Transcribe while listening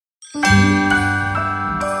The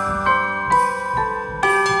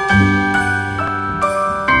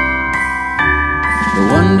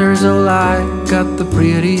wonders of life got the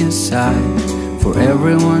prettiest side for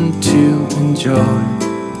everyone to enjoy.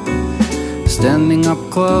 Standing up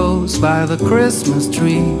close by the Christmas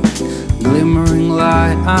tree, glimmering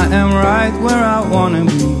light, I am right where I wanna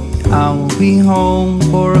be. I will be home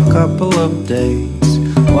for a couple of days,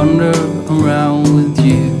 wander around with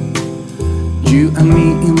you. You and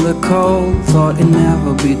me in the cold, thought it'd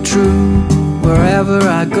never be true. Wherever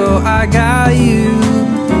I go, I got you.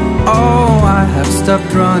 Oh, I have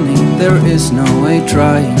stopped running, there is no way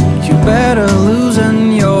trying. You better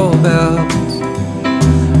loosen your belt.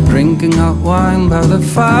 Drinking hot wine by the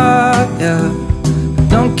fire,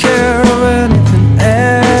 don't care of anything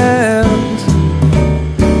else.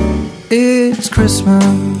 It's Christmas,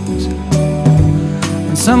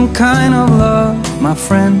 and some kind of love, my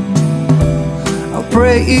friend. I'll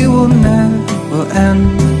pray it will never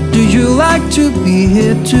end. Do you like to be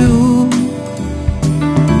here too?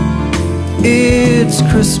 It's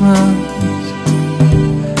Christmas,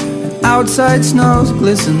 and outside snow's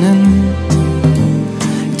glistening.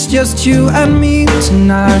 It's just you and me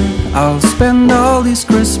tonight. I'll spend all this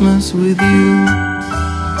Christmas with you.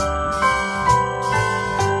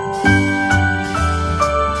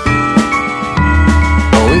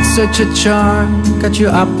 Oh, it's such a charm, got you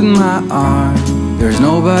up in my arms. There's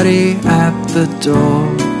nobody at the door.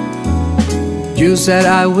 You said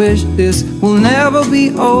I wish this will never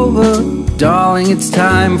be over. Darling, it's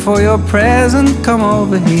time for your present, come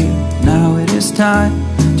over here. Now it is time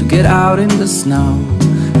to get out in the snow,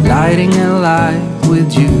 lighting a light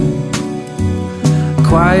with you.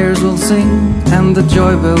 Choirs will sing and the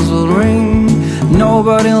joy bells will ring.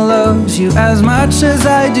 Nobody loves you as much as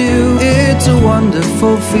I do. It's a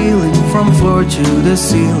wonderful feeling from floor to the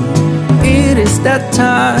ceiling. It is that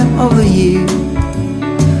time of the year,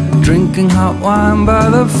 drinking hot wine by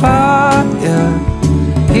the fire.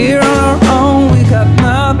 Here on our own, we got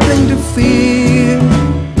nothing to fear.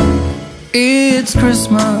 It's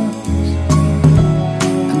Christmas,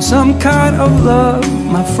 and some kind of love,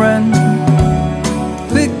 my friend.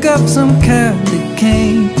 Pick up some candy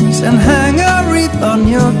canes and hang a wreath on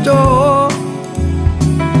your door.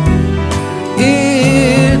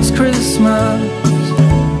 It's Christmas,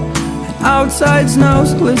 and outside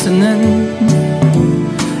snow's glistening.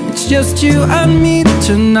 It's just you and me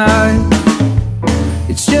tonight.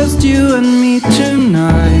 It's just you and me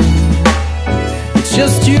tonight. It's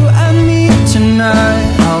just you and me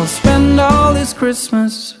tonight. I'll spend all this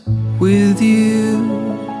Christmas with you.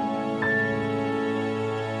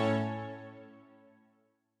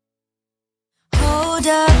 Hold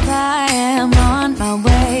up, I am on my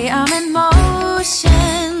way, I'm in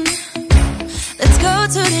motion. Let's go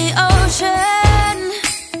to the ocean.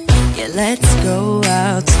 Yeah, let's go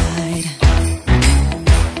outside.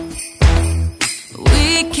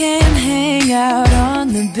 We can hang out on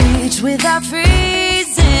the beach without freezing.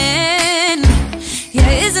 Yeah,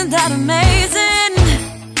 isn't that amazing?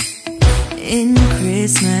 In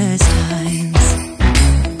Christmas times,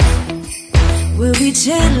 we'll be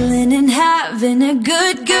chilling and having a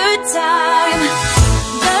good time.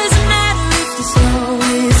 Doesn't matter if the snow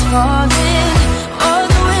is falling or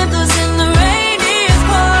the windows and the rain is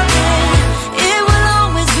pouring. It will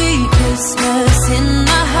always be Christmas in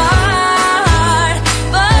my heart.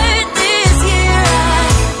 But this year I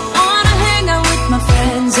wanna hang out with my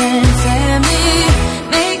friends and family,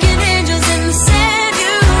 making angels in the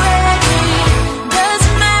Sanctuary.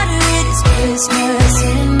 Doesn't matter, it is Christmas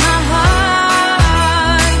in my heart.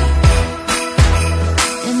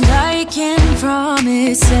 And I can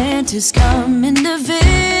promise Santa's coming to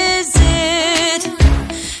visit.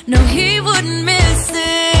 No, he wouldn't miss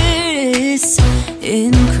this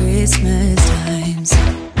in Christmas times.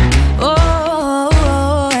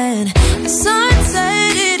 Oh, and the sun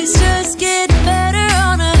said it is just getting better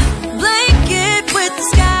on a blanket with the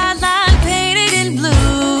skyline painted in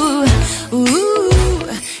blue. Ooh,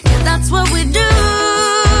 yeah, that's what we do.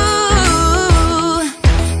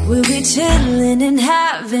 We'll be chilling and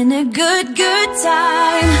having a good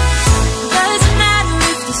time. Doesn't matter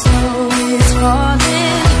if the snow is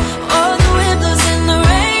falling or the windows and the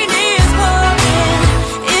rain is pouring.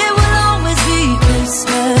 It will always be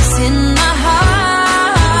Christmas in my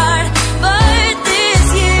heart. But this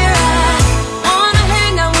year I wanna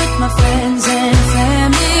hang out with my friends and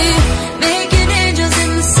family, making angels in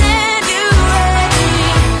the Sanctuary.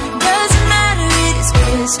 Doesn't matter, it is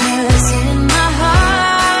Christmas in my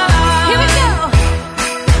heart. Here we go.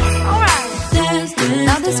 All right.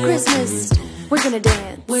 Now this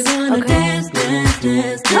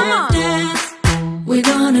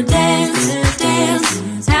gonna dance,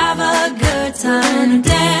 dance, have a good time.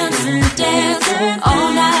 Dance, dance,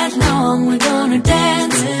 all night long. We're gonna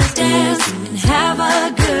dance, dance, and have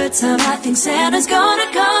a good time. I think Santa's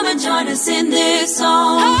gonna come and join us in this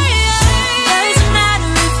song. Doesn't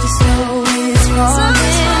matter if the snow is falling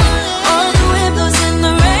or the wind blows and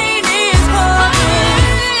the rain is pouring.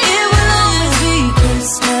 It will always be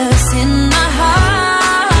Christmas in my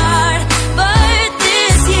heart. But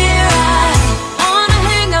this year I wanna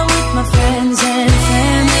hang out with my friends and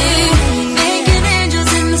family, making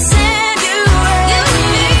angels in the sanctuary.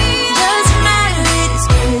 Doesn't matter, it is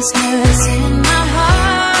Christmas in my heart.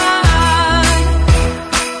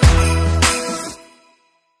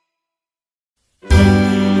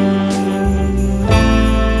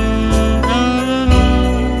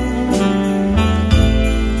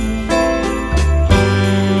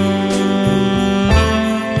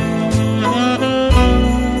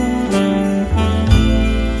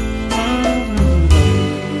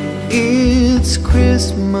 It's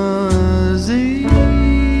Christmas Eve,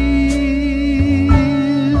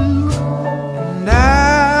 and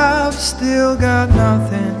I've still got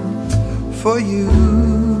nothing for you.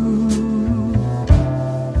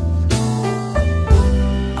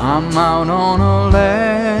 I'm out on a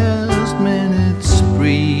last minute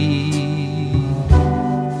spree,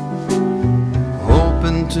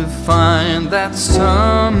 hoping to find that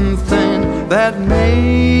something that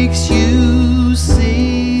makes you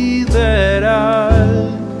see that I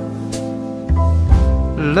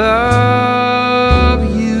love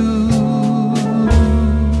you.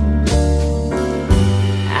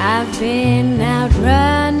 I've been out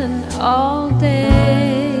running all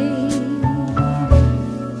day,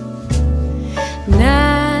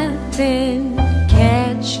 nothing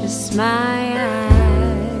catches my eye.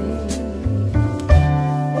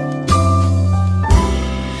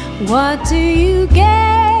 What do you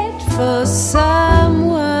get for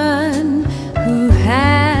someone who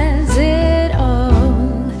has it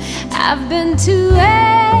all? I've been to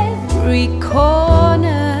every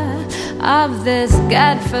corner of this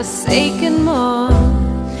godforsaken mall.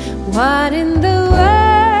 What in the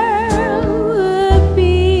world would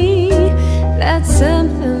be that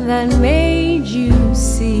something that made you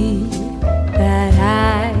see that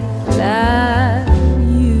I love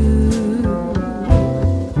you?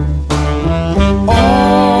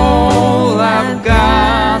 All I've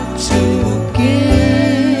got to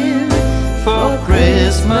give for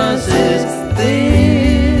Christmas is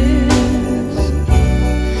this: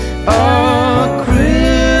 a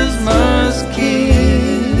Christmas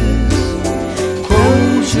kiss.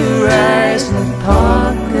 Close your eyes and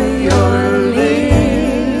pucker your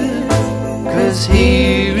lips, 'cause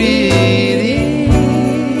here it is,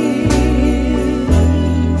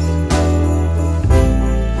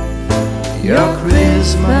 your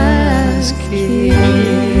Christmas kiss.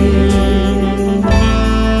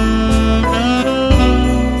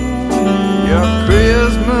 Your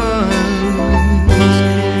Christmas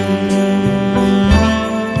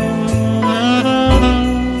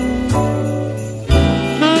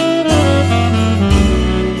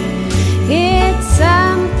It's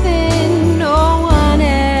something no one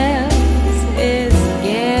else is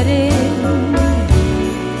getting.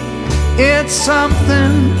 It's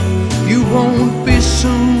something you won't be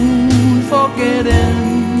soon forgetting.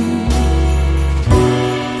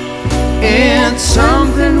 It's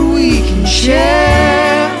something we can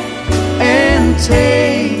share and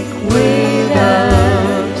take with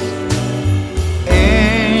us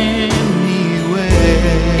anywhere.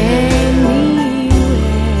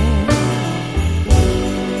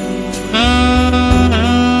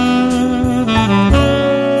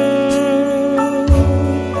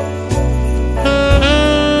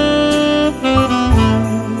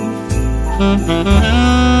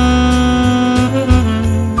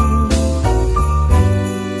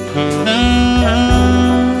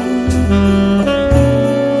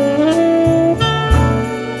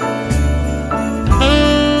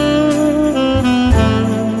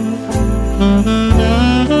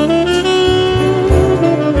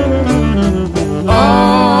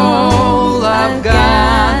 All I've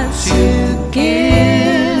got to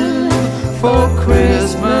give for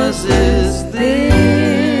Christmas is this: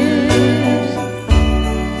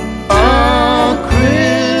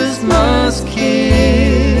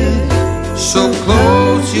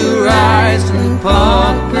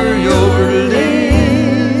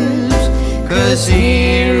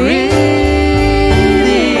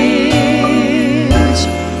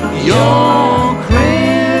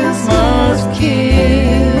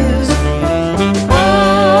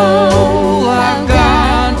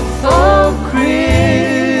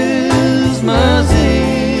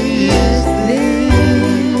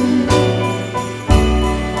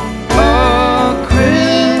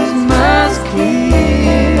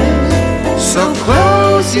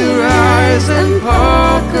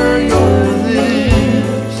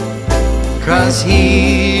 'cause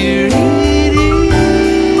here it is,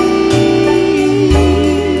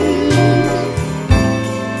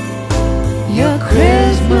 your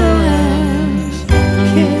Christmas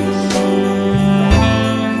kiss,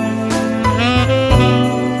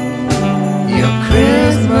 your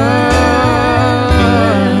Christmas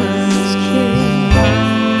kiss,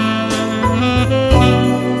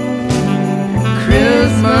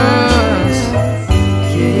 Christmas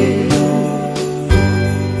kiss.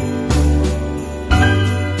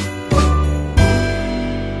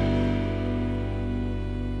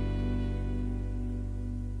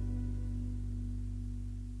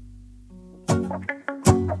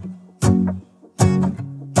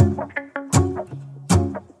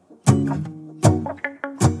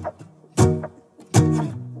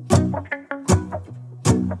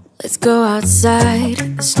 Let's go outside,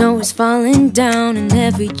 the snow is falling down and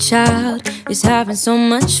every child is having so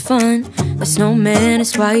much fun. The snowman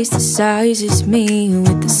is twice the size as me,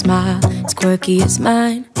 with a smile as quirky as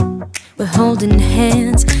mine. We're holding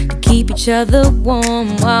hands to keep each other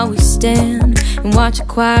warm while we stand and watch a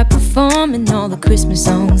choir performing all the Christmas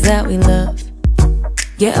songs that we love.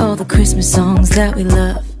 Yeah, all the Christmas songs that we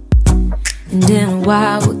love. And in a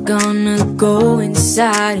while we're gonna go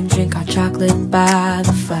inside and drink our chocolate by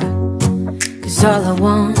the fire, 'cause all I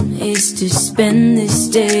want is to spend this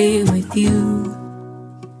day with you.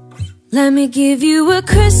 Let me give you a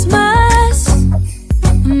Christmas,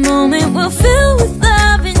 a moment we'll fill with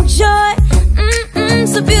love and joy.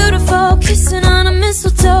 So beautiful, kissing on a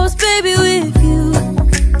mistletoe, baby, with you.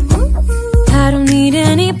 I don't need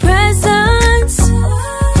any presents,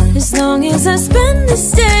 as long as I spend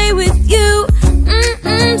this day with you.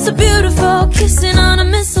 So beautiful, kissing on a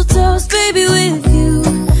mistletoe, baby, with you.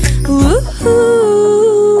 Ooh.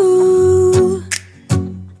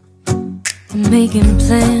 I'm making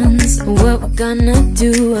plans of what we're gonna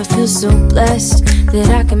do. I feel so blessed that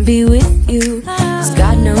I can be with you, 'cause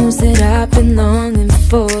God knows that I've been longing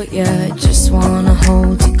for you. I just wanna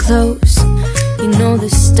hold you close. You know the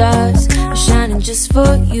stars are shining just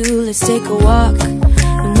for you. Let's take a walk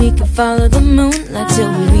and we can follow the moonlight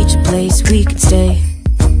till we reach a place we can stay.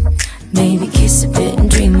 Maybe kiss a bit and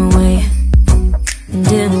dream away. And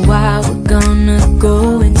in a while we're gonna go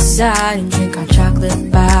inside and drink our chocolate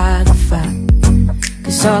by the fire,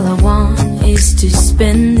 'cause all I want is to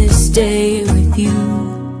spend this day with you.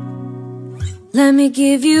 Let me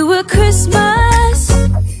give you a Christmas,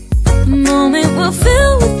 a moment we'll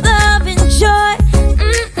fill with love and joy.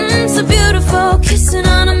 So beautiful, kissing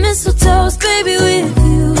on a mistletoe, baby, with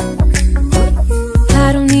you. I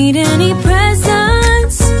don't need any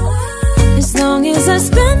presents, as long as I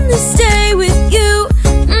spend this day with you.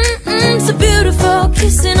 So beautiful,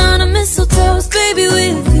 kissing on a mistletoe, baby,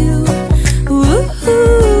 with you. Ooh.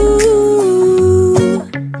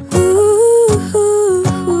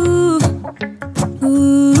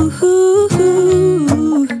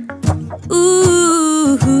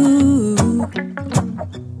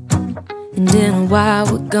 While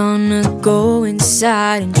we're gonna go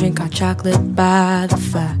inside and drink our chocolate by the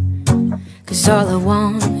fire, 'cause all I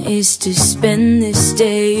want is to spend this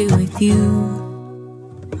day with you.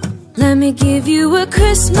 Let me give you a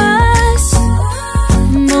Christmas,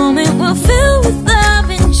 a moment we'll fill with love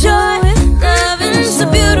and joy. Love and so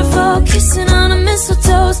beautiful, kissing on a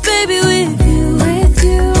mistletoe, baby, with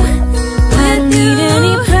you. I don't need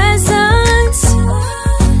any presents,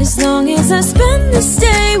 as long as I spend this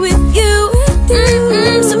day with you.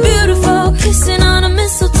 So beautiful, kissing on a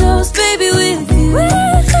mistletoe, baby, with you.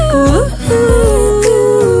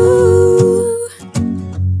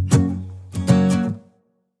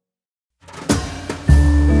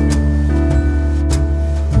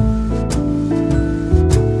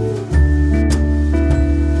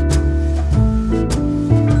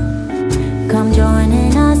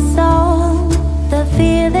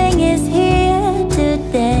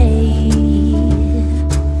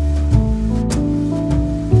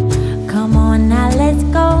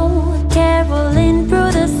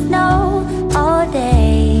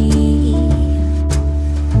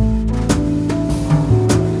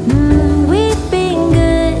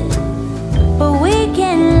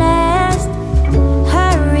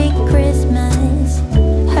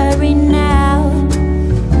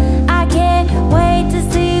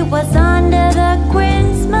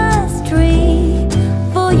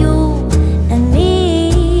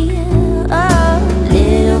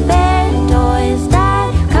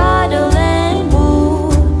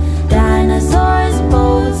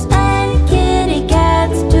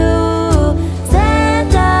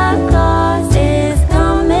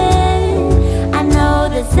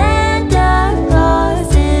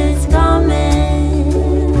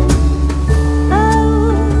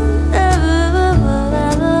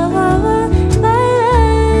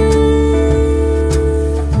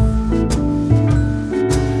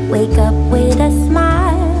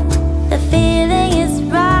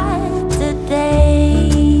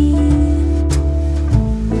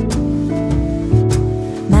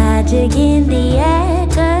 in the air,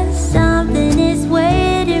 'cause something is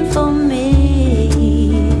waiting for me.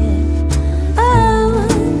 Oh,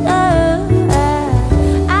 oh, oh.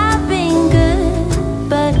 I've been good,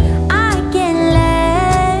 but I can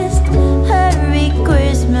last. Hurry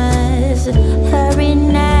Christmas, hurry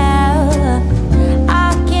now.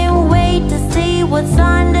 I can't wait to see what's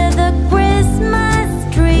under the Christmas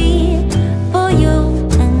tree for you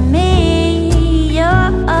and me.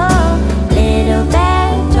 Oh, little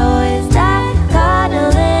bad toys that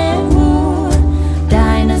cuddle and woo,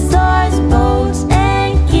 dinosaurs, boats,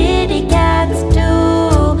 and kitty cats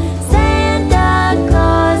too. Santa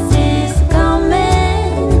Claus is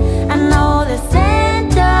coming. I know that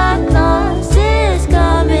Santa Claus is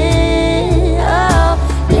coming. Oh,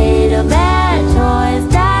 little bad toys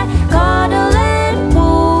that cuddle and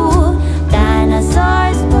woo,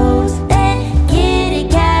 dinosaurs, boats, and kitty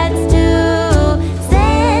cats too.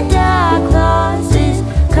 Santa Claus is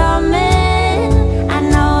coming. I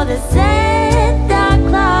know that Santa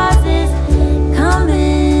Claus is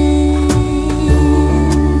coming.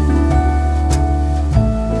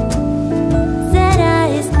 Santa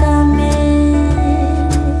is coming.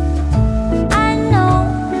 I know,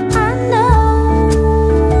 I know.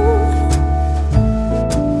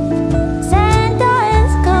 Santa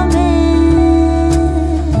is coming.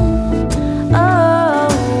 Oh.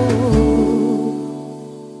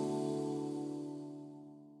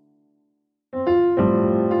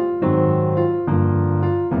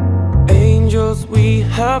 Angels we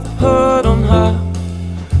have heard on high,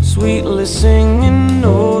 sweetly singing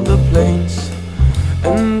o'er the plains,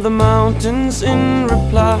 and the mountains in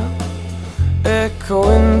reply,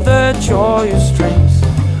 echoing their joyous strains.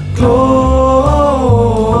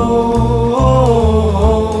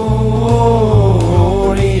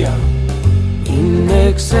 Gloria in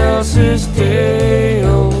excelsis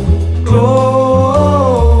Deo.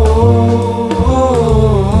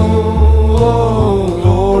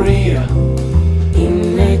 Gloria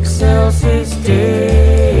in excelsis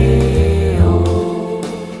Deo.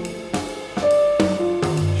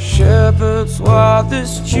 Shepherds, why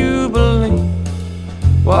this jubilee?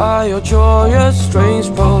 Why your joyous strains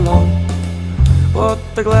prolong? What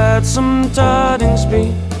the gladsome tidings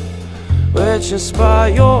be, which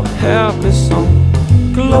inspire your hapless song?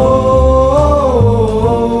 Gloria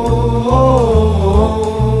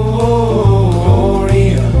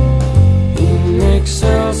in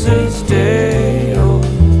excelsis Deo.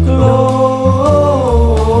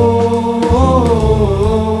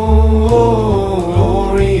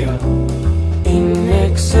 Gloria in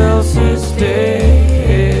excelsis Deo.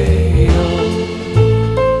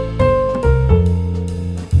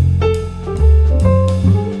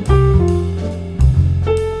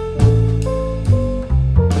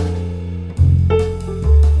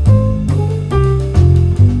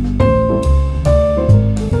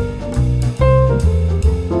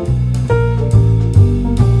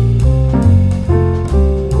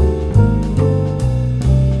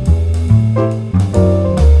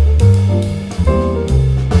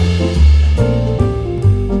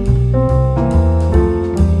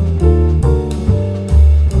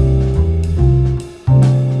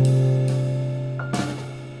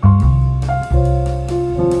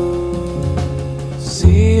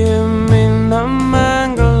 See him in the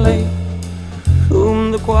mangle,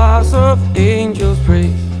 whom the choirs of angels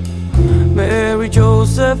praise. Mary,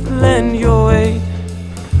 Joseph, lend your aid,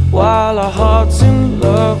 while our hearts in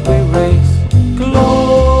love we raise. Gloria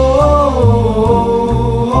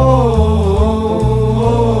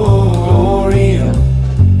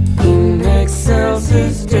in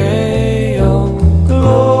excelsis Deo.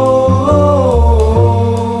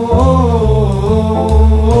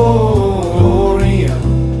 Gloria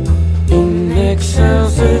in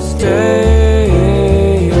excelsis Deo.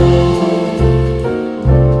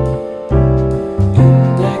 In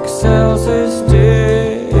excelsis Deo.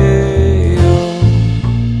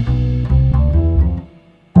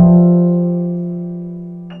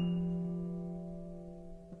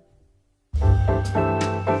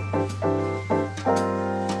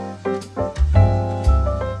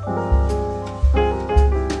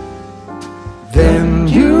 Then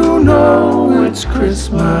you know it's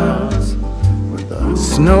Christmas when the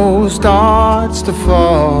snow starts to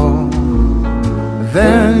fall.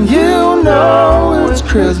 Then you know it's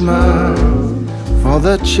Christmas for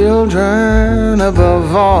the children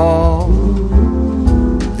above all.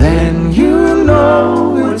 Then you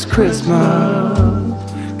know it's Christmas,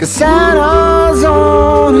 'cause Santa's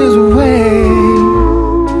on his way.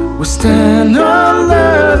 We'll stand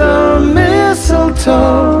under the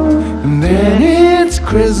mistletoe, and then it's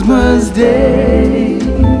Christmas Day.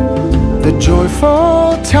 The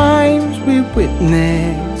joyful times we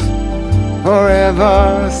witness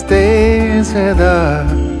forever stays with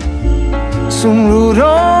us. Soon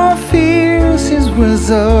Rudolph hears his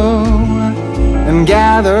whistle and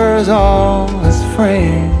gathers all his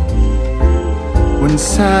friends. When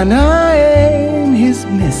Santa in his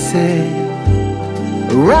missive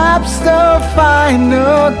wraps the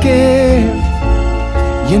final gift,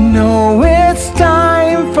 you know it's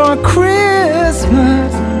time for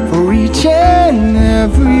Christmas for each and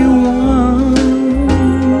every one.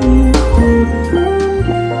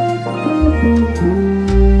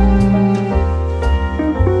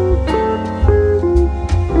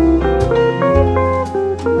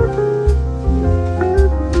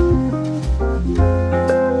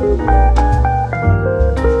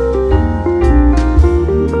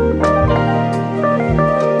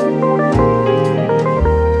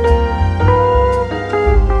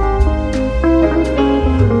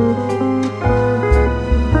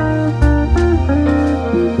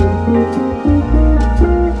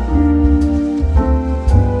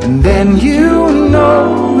 And you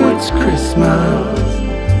know it's Christmas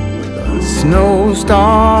when the snow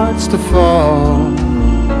starts to fall.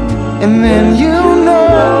 And then you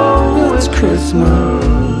know it's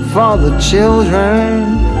Christmas for the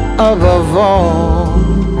children above all.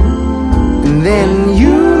 And then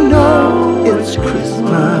you know it's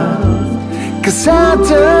Christmas 'cause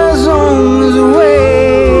Santa's on his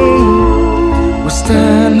way. We'll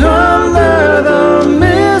stand under the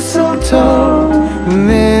mistletoe, and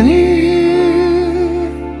then it's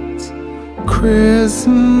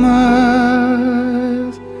Christmas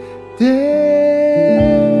Day.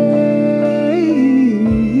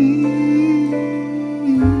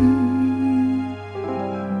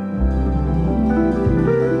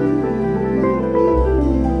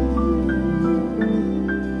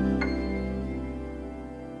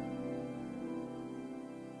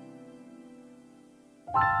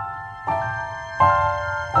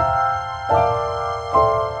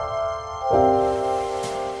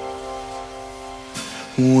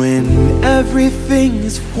 When everything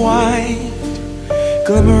is white,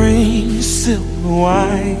 glimmering silver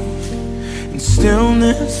white, and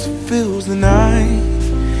stillness fills the night,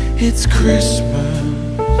 it's Christmas.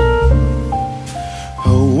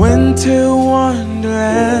 A winter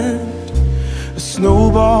wonderland, a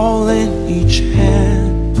snowball in each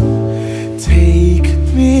hand. Take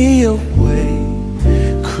me away,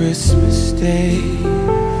 Christmas Day.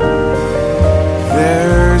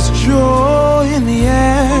 There's joy in the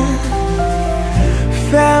air,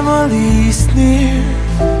 family's near.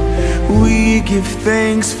 We give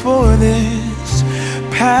thanks for this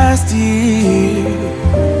past year.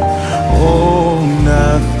 Oh,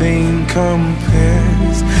 nothing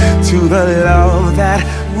compares to the love that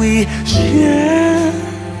we share.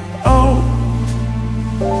 Oh,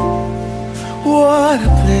 what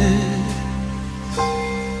a bliss.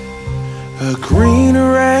 A green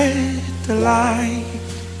red delight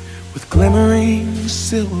with glimmering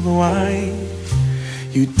silver white.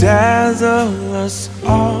 You dazzle us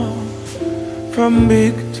all from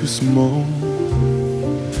big to small.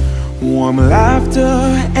 Warm laughter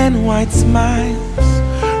and white smiles,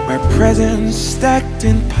 my presents stacked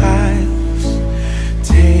in piles.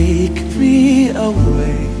 Take me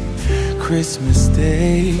away, Christmas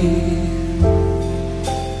Day.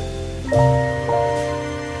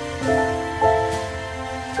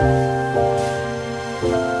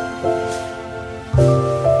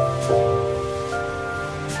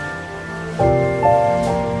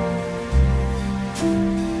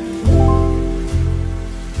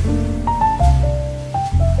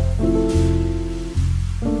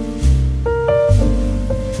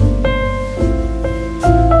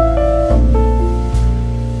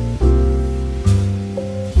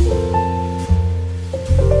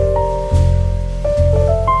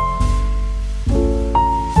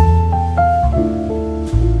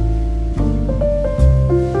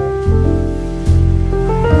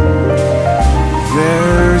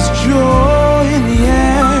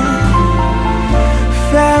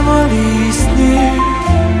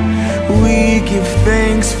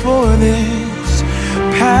 Thanks for this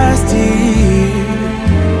past year.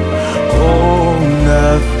 Oh,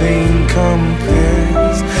 nothing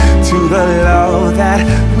compares to the love that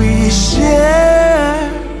we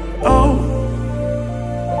share. Oh,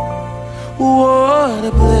 what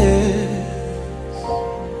a bliss.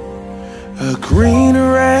 A green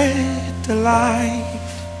red delight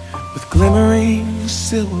with glimmering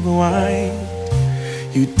silver white.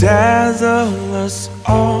 You dazzle us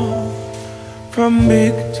all from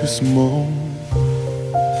big to small.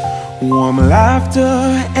 Warm laughter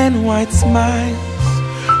and white smiles,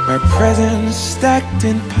 our presents stacked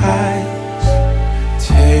in piles.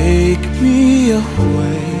 Take me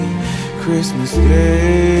away, Christmas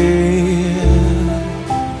Day.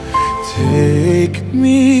 Take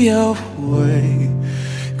me away,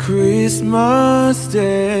 Christmas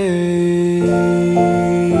Day.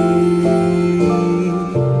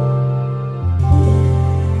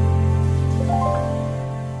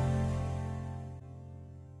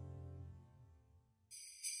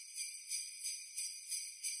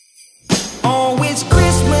 Oh, it's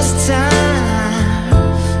Christmas time.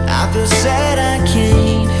 I feel sad, I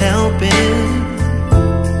can't help it.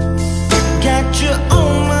 Got you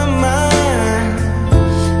on my mind.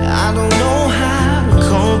 I don't know how to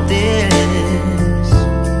cope this,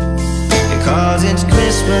 because it's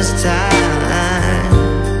Christmas time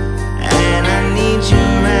and I need you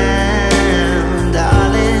around,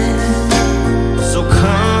 darling. So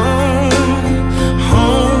come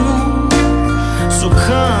home, so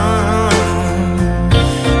come.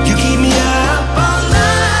 You keep me up all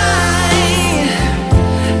night.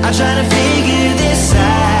 I try to figure this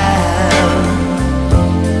out,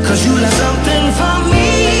 'cause you left something for me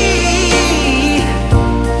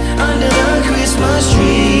under the Christmas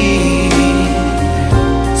tree.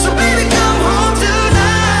 So baby, come home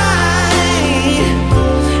tonight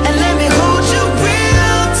and let me hold you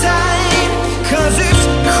real tight, 'cause it's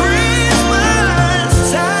Christmas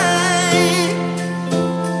time.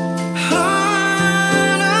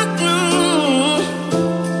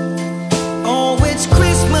 Oh, it's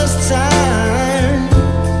Christmas time.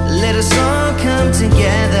 Let us all come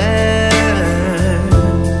together.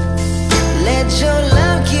 Let your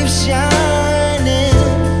love keep shining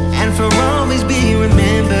and for always be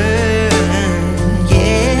remembered.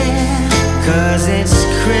 Yeah, 'cause it's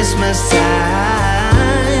Christmas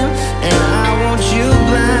time and I want you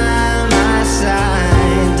by my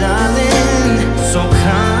side, darling. So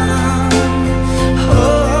come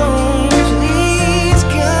home, please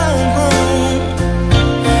come home.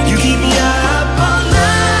 You keep me up all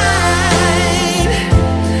night.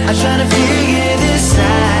 I try to figure this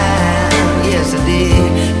out. Yes, I did.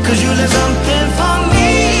 'Cause you left something for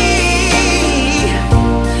me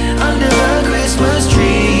under a Christmas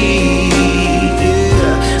tree.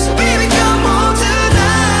 Yeah. So baby, come home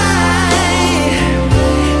tonight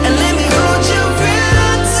and let me hold you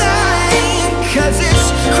real tight, 'cause it's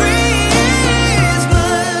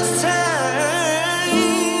Christmas time.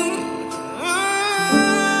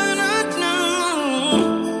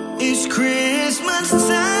 It's Christmas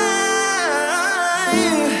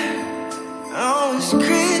time. Oh, it's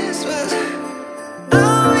Christmas.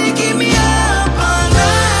 Oh, you keep me up all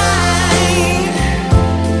night.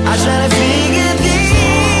 I try to figure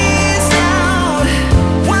this out.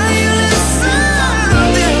 Why you left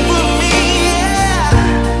something for me,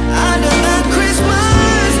 yeah, under the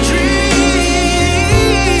Christmas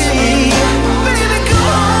tree. Baby,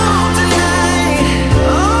 come home tonight.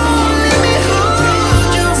 Oh, let me hold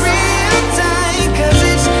you real tight, 'cause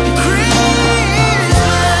it's Christmas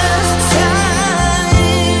time.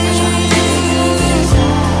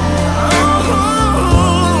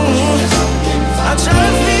 I try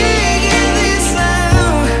to figure this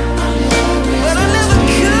out, but I never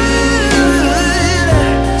could.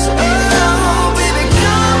 So, oh, baby,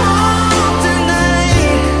 come home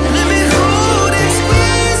tonight. Let me hold and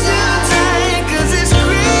squeeze you tight, 'cause it's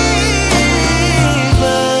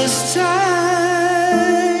Christmas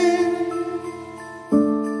time.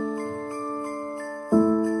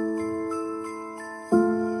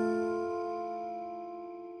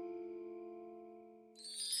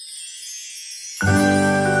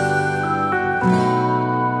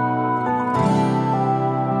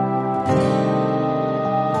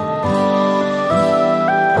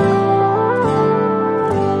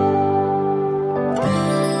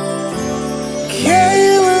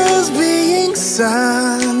 Carol's being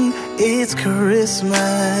sung, it's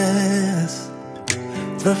Christmas.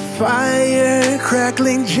 The fire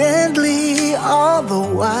crackling gently all the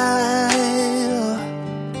while.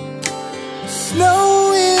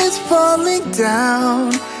 Snow is falling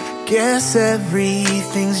down, guess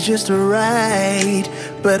everything's just right.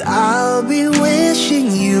 But I'll be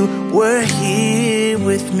wishing you were here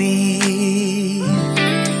with me.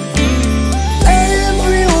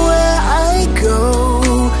 Everywhere I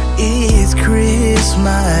go is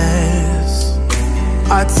Christmas.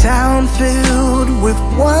 Our town filled with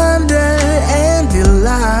wonder and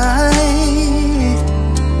delight.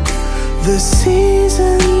 The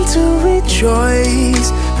season to rejoice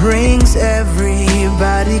brings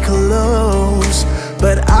everybody close,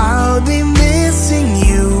 but I'll be missing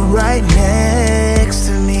you right next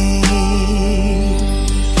to me.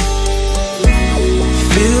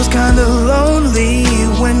 Feels kinda lonely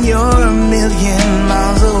when you're a million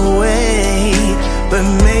miles away, but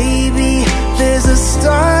maybe there's a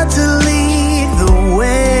star to lead the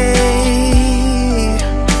way.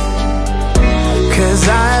 'Cause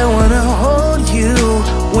I wanna hold you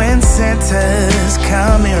when Santa's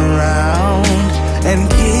coming round, and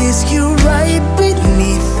kiss you right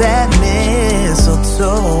beneath that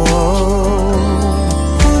mistletoe.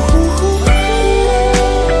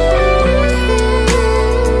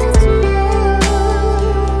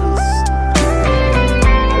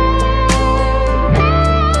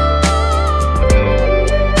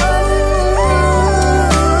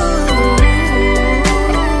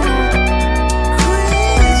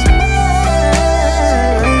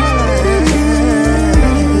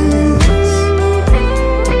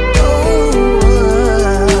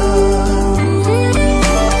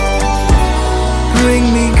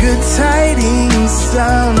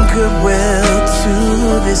 Some goodwill to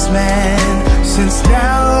this man, since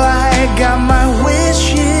now I got my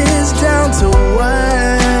wishes down to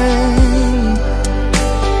one.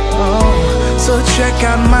 Oh, so check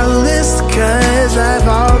out my list, 'cause I've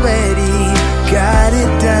already got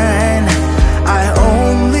it done. I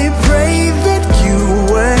only pray that you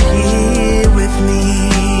were here with me.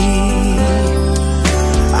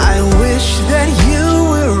 I wish that you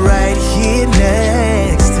were right here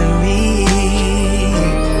next to me.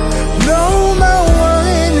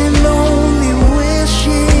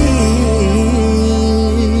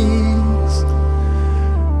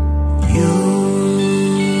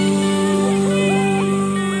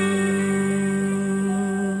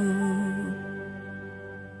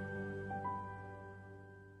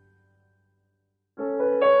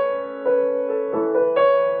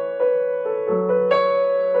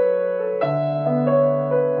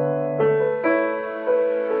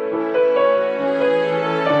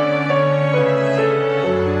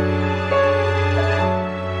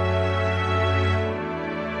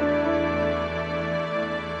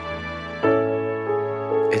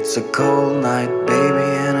 It's a cold night, baby,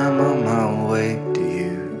 and I'm on my way to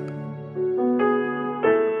you.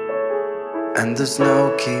 And the snow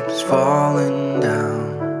keeps falling down.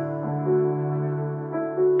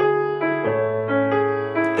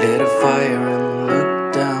 Lit a fire and look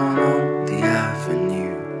down on the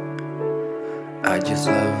avenue. I just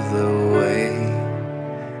love the way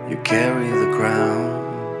you carry the crown.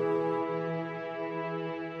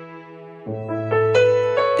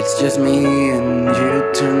 It's just me and you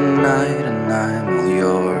tonight, and I'm all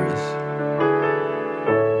yours.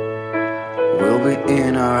 We'll be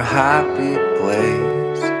in our happy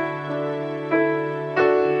place.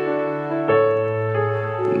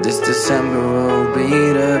 This December will be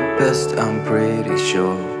the best, I'm pretty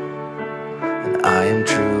sure. And I am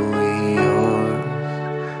truly yours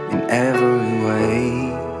in every way.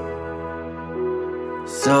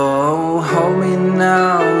 So hold me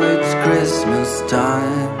now, it's Christmas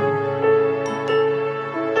time.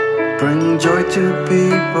 Bring joy to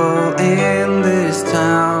people in this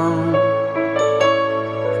town.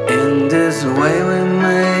 In this way we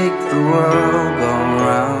make the world go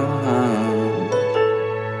round.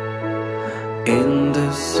 In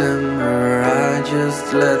December I just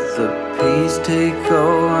let the peace take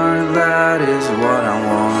over, that is what I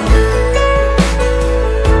want.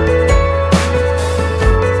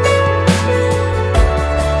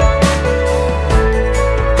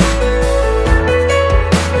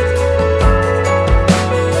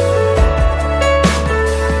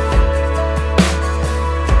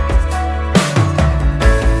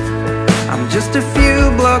 Just a few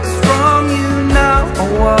blocks from you now, I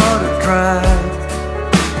wanna drive.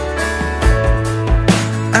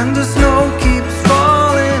 And the snow keeps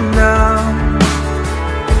falling down.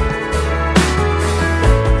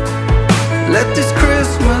 Let this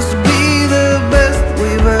Christmas be the best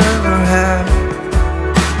we've ever had.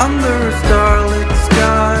 Under a starlit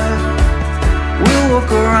sky, we'll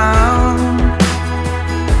walk around.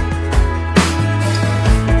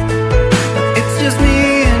 It's just me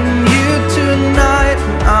tonight,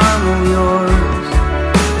 and I'm all yours.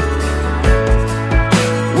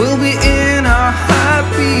 We'll be in our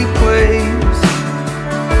happy place.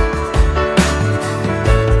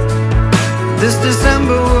 This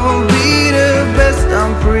December will be the best,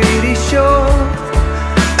 I'm pretty sure.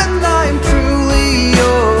 And I'm truly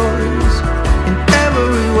yours in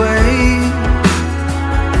every way.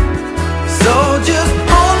 So just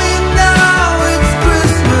hold me now, it's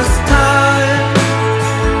Christmas time.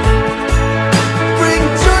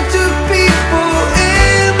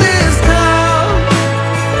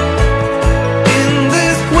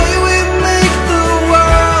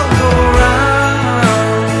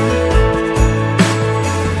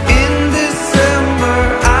 In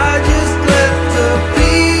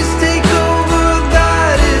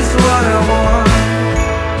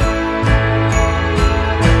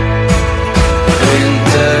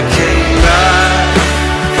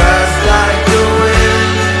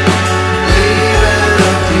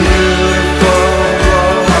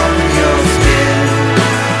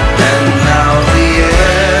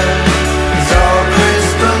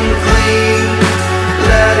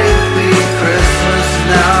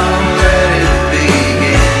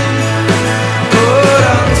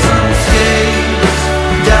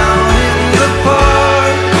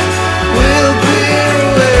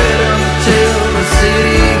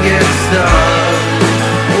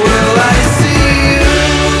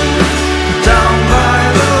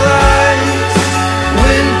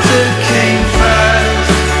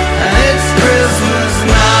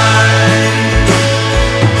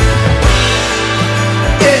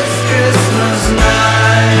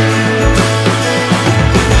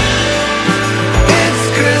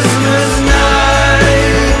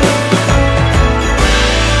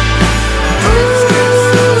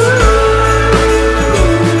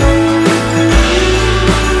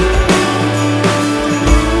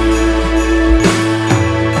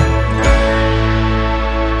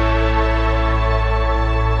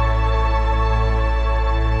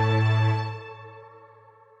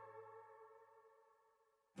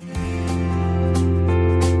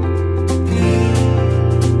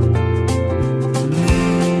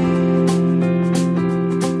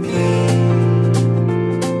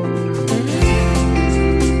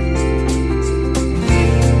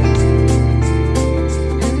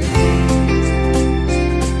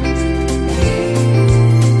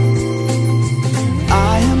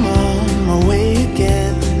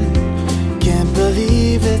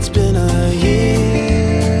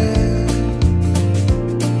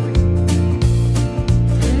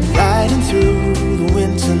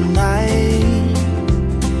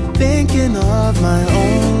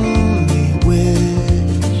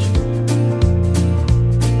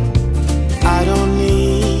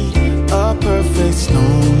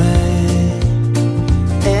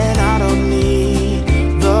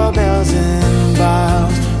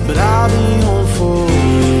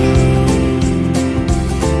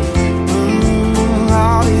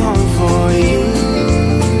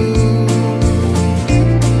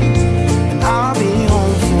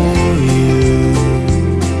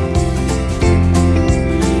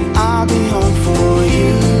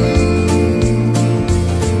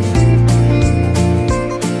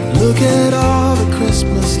Look at all the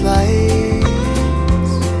Christmas lights,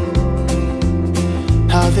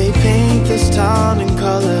 how they paint this town in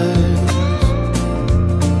colors,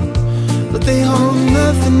 but they hold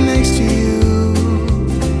nothing next to you,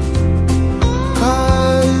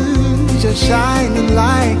 'cause you're shining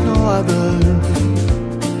like no other.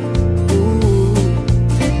 Ooh,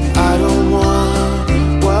 I don't want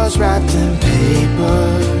what's wrapped in paper.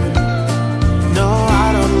 No, I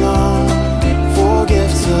don't long for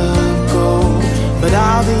gifts of gold, but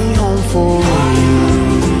I'll be home for you.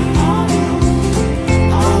 I'll be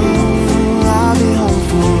home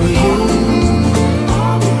for you.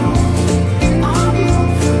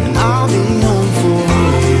 And I'll be home for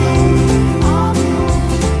you.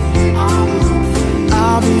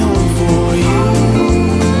 I'll be home for you.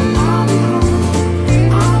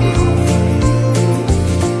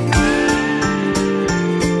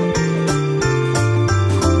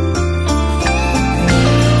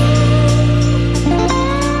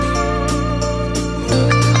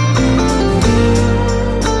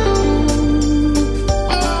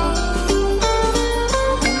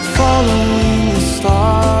 Following the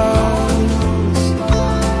stars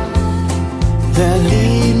that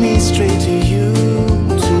lead me straight to you,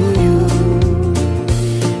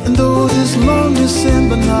 And though this long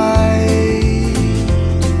December night,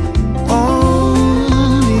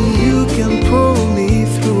 only you can pull me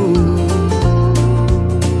through.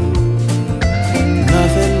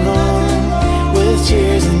 Nothing wrong with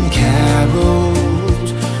cheers and carols.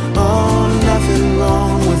 Oh, nothing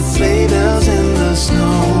wrong with sleigh bells in the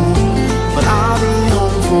snow. But I'll be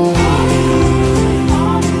home for you.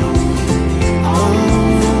 Oh,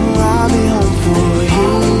 I'll be home for you.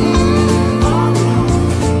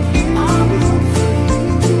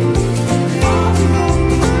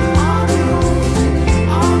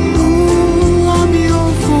 Ooh, I'll be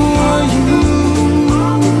home for you.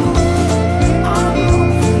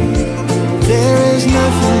 There is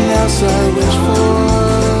nothing else I wish for.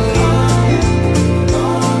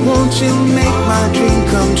 Won't you make my dream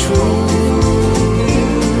come true?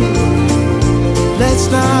 Let's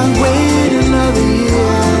not wait another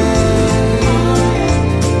year.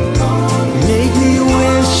 Make me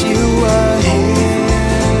wish you were here.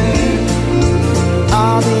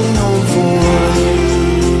 I'll be home for you.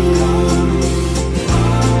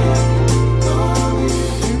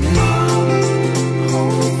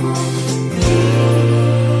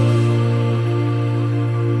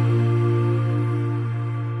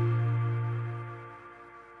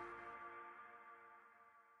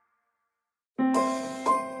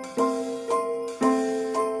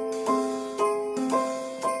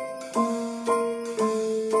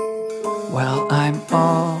 Well, I'm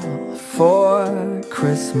all for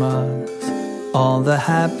Christmas, all the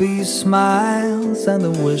happy smiles and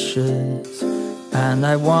the wishes, and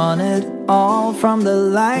I want it all from the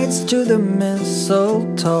lights to the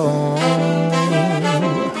mistletoe.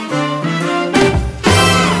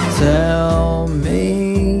 Tell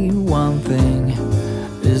me one thing,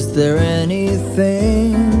 is there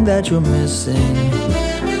anything that you're missing?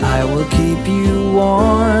 I will keep you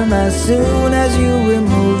warm as soon as you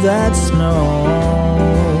remove that snow.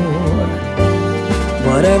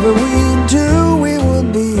 Whatever we do, we will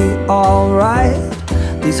be alright.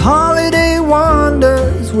 These holiday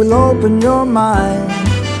wonders will open your mind.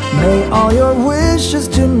 May all your wishes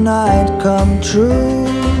tonight come true.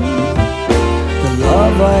 The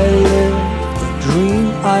love I lived, the dream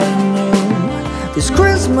I knew. This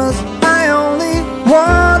Christmas I only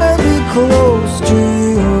wanna be close to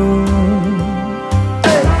you.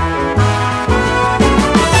 Hey.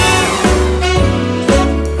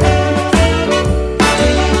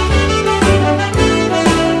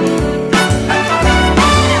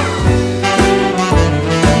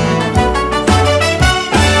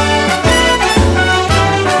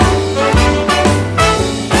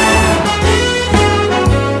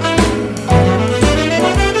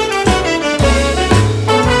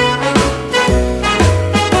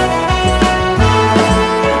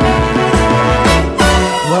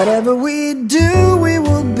 Whatever we do, we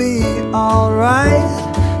will be alright.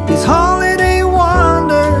 These holiday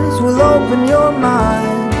wonders will open your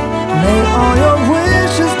mind. May all your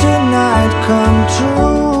wishes tonight come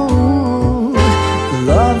true. The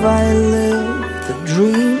love I lived, the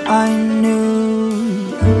dream I knew.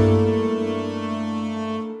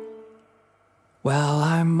 Well,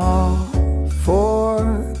 I'm all for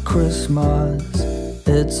Christmas.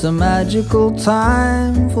 It's a magical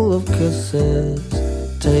time full of kisses.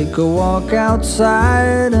 Take a walk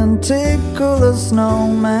outside and tickle the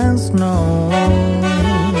snowman's nose.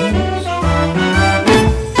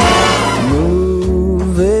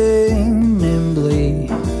 Moving nimbly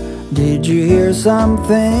Did you hear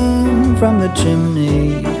something from the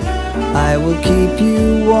chimney? I will keep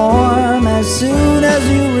you warm as soon as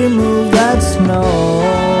you remove that snow.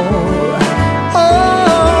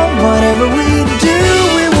 Oh, whatever we do,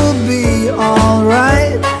 we will be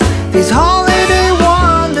alright. These holiday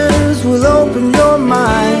wonders will open your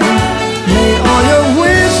mind. May all your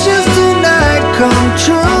wishes tonight come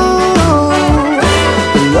true.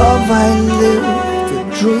 The love I lived, the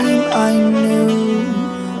dream I knew.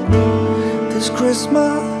 This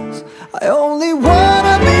Christmas, I only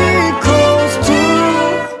wanna be close to you.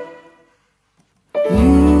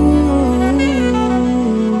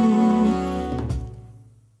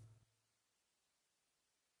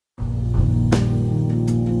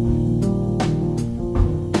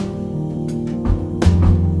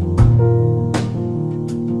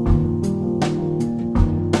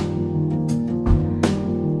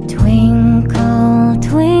 Twinkle,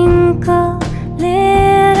 twinkle,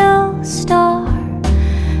 little star,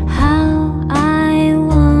 how I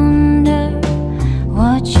wonder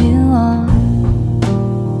what you are.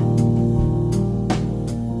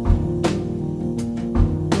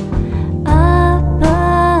 Up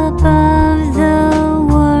above the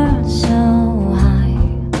world so high,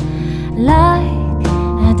 like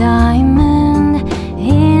a diamond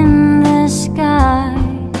in the sky.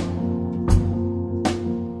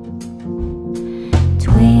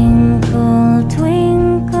 Twinkle,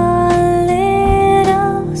 twinkle,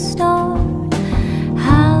 little star,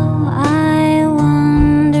 how I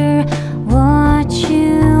wonder what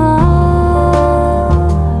you are.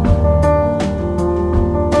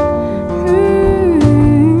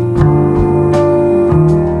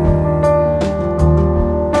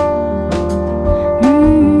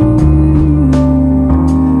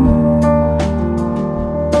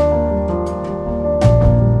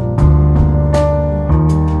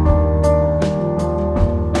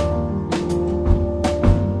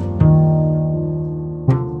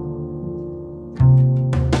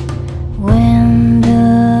 When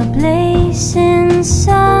the blazing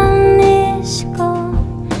sun is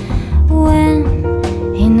gone, when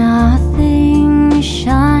nothing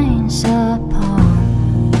shines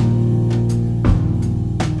upon,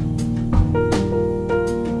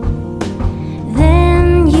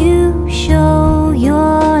 then you show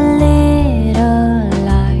your little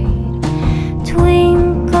light.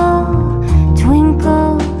 Twinkle,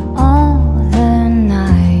 twinkle all the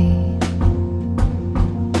night.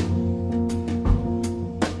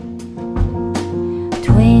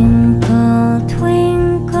 Twinkle,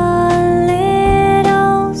 twinkle,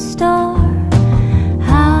 little star,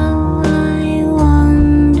 how I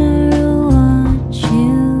wonder what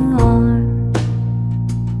you are.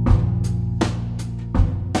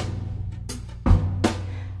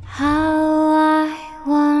 How I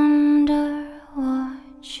wonder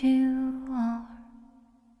what you are.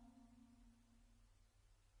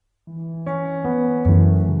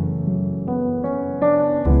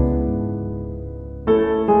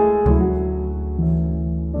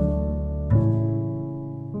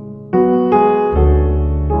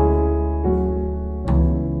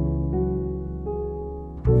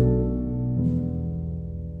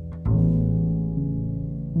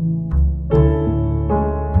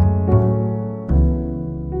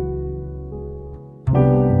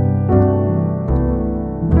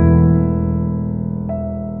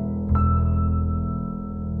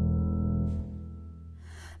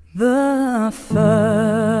 The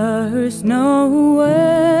first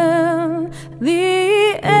Noel,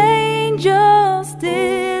 the angels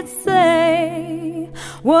did say,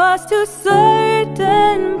 was to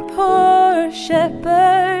certain poor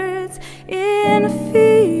shepherds in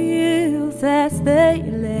fields as they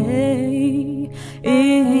lay,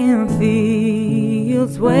 in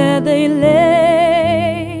fields where they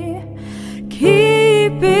lay,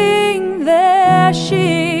 keeping their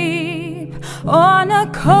sheep on a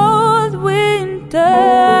cold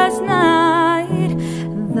winter's night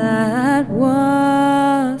that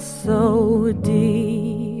was so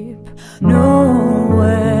deep. Noel,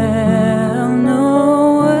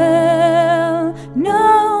 Noel, Noel,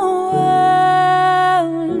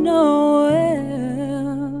 Noel,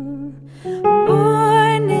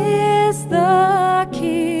 born is the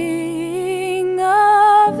King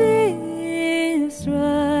of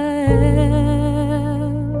Israel.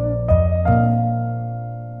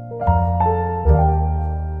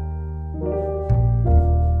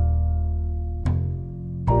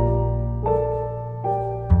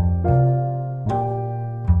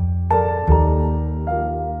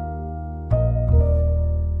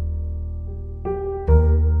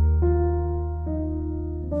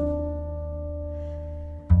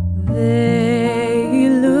 They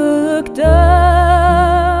look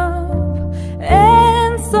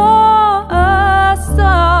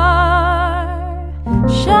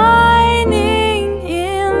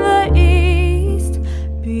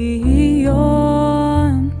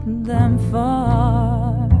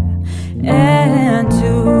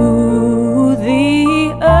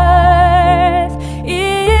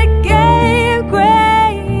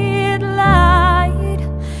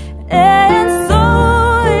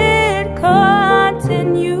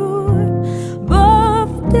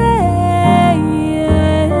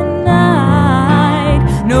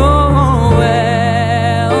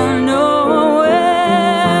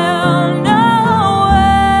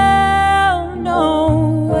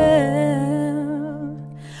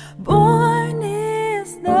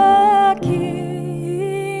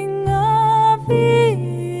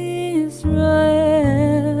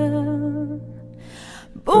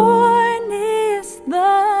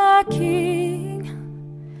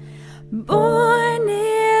Born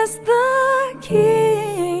is the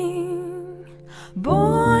King,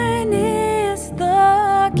 born is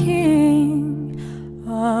the King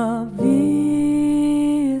of Israel.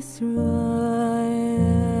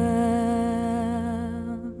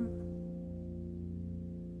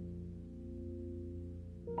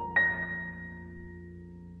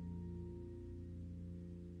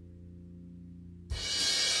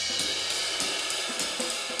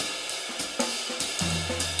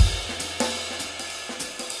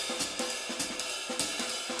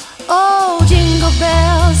 Oh, jingle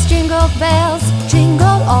bells,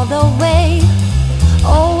 jingle all the way.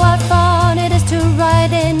 Oh, what fun it is to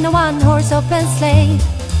ride in a one-horse open sleigh.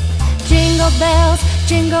 Jingle bells,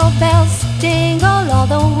 jingle all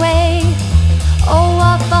the way. Oh,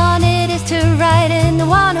 what fun it is to ride in a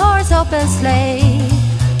one-horse open sleigh.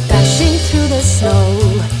 Dashing through the snow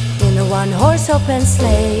in a one-horse open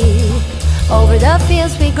sleigh. Over the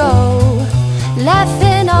fields we go,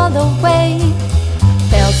 laughing all the way.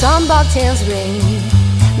 Bells on bobtails ring,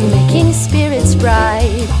 making spirits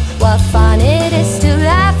bright. What fun it is to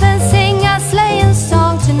laugh and sing a sleighing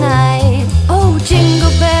song tonight. Oh,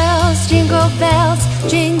 jingle bells, jingle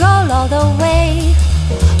all the way.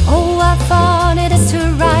 Oh, what fun it is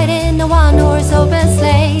to ride in a one-horse open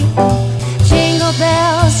sleigh. Jingle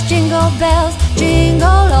bells, jingle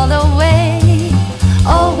all the way.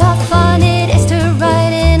 Oh, what fun it is to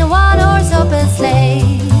ride in a one-horse open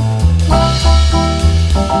sleigh.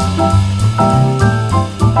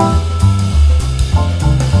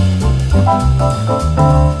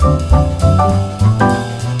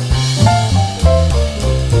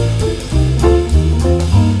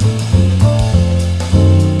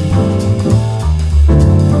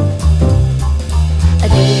 A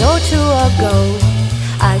day or two ago,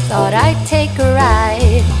 I thought I'd take a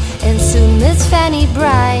ride, and soon Miss Fanny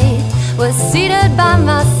Bright was seated by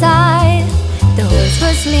my side. The horse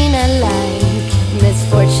was lean and lank,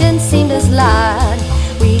 misfortune seemed his lot.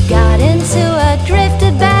 We got into a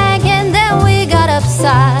drifted bank and then we got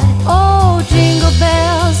upside. Oh, jingle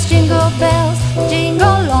bells,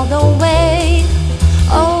 jingle all the way.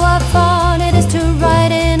 Oh, what fun it is to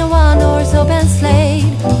ride in a one-horse open sleigh.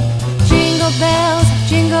 Jingle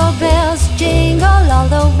bells, jingle all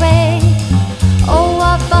the way. Oh,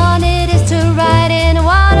 what fun it is to ride in a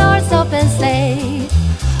one-horse open sleigh.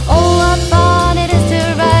 Oh, what fun it is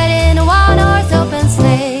to ride in a one-horse open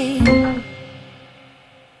sleigh.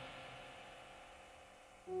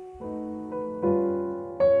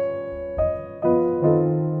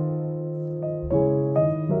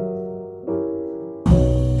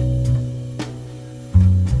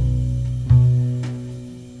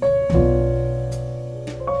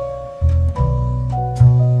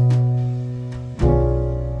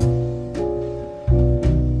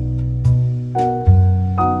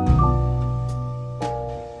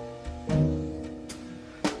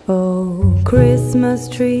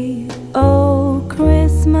 Oh,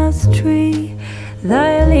 Christmas tree,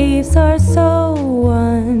 thy leaves are so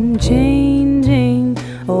unchanging.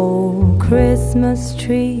 Oh, Christmas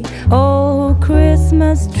tree,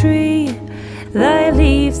 thy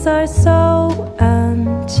leaves are so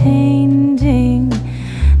unchanging.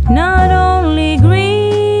 Not only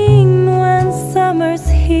green when summer's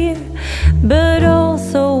here, but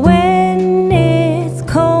also when it's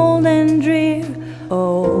cold and drear.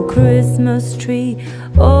 Oh,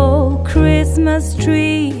 Christmas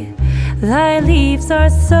tree, thy leaves are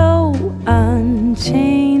so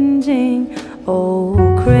unchanging. Oh,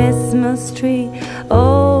 Christmas tree,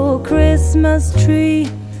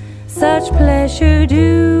 such pleasure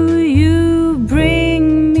do you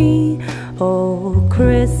bring me. Oh,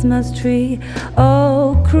 Christmas tree,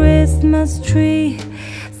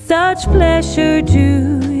 such pleasure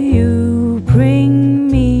do you bring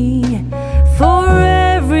me. For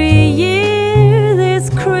every year this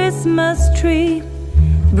Christmas tree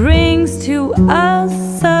brings to us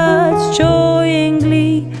such joy and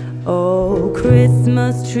glee. Oh,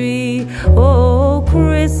 Christmas tree,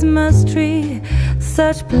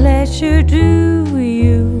 such pleasure do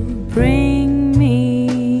you bring me.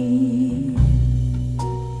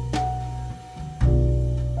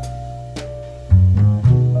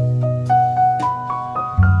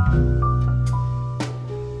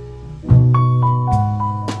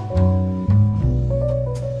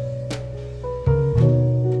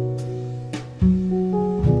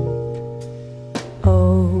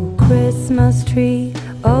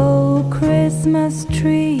 Christmas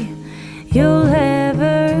tree, you'll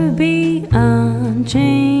ever be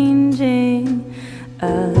unchanging,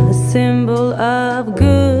 a symbol of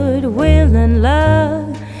goodwill and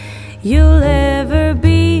love. You'll ever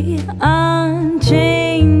be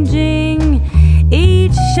unchanging.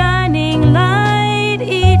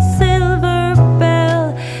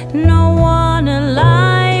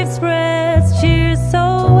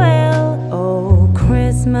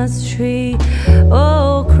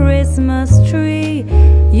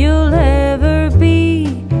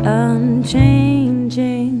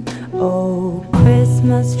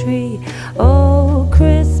 Christmas tree, oh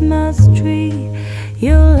Christmas tree,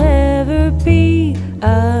 you'll ever be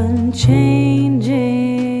unchanging.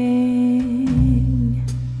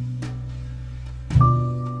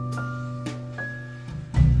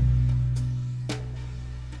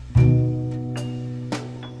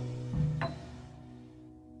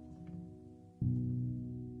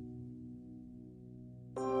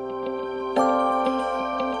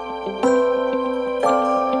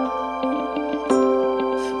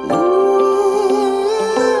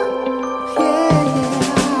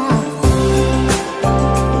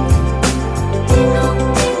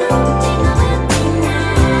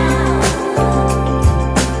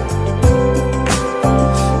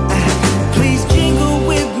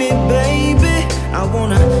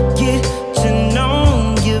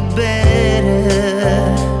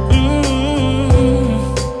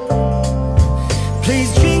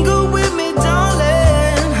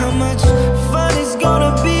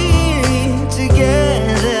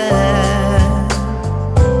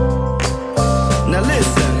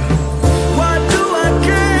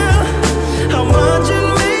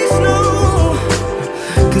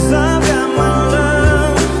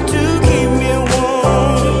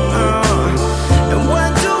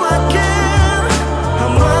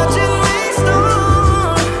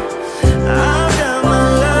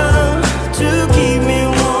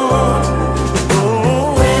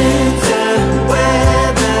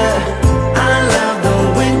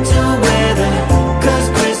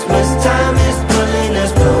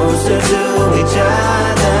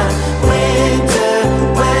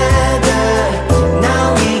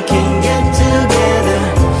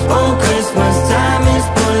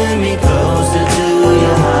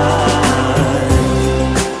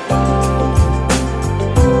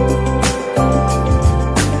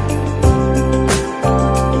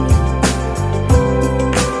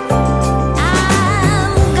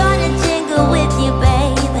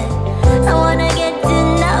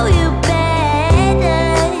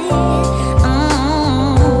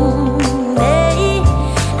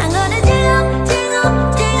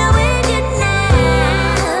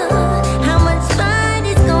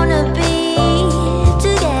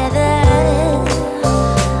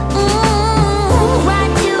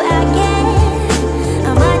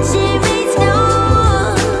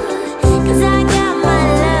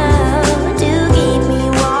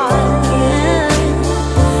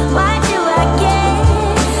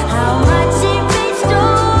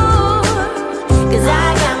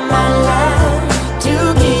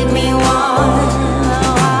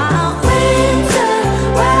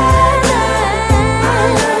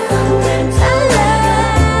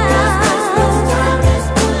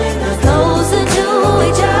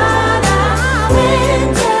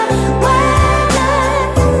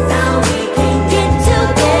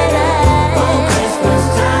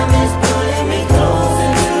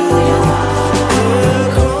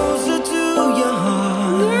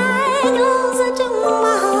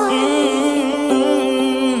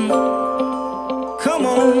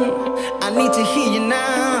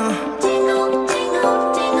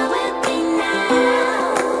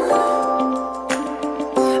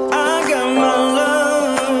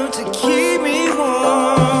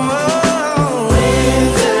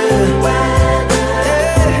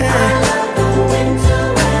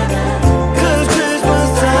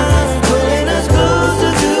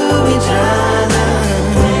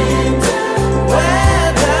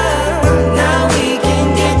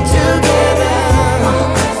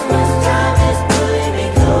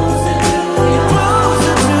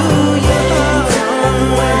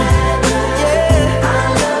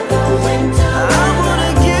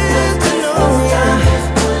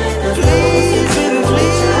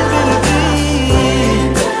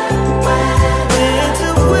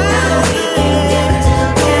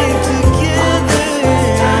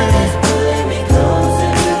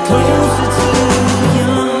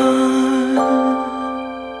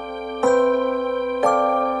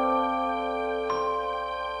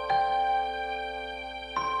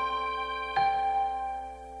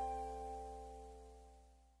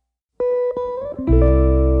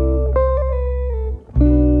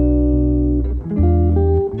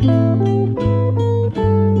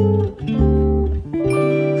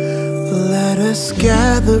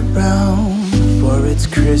 gather round, for it's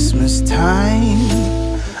Christmas time.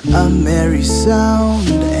 A merry sound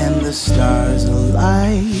and the stars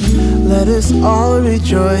alight. Let us all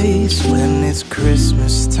rejoice when it's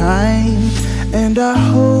Christmas time, and our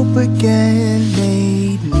hope again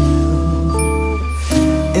made new.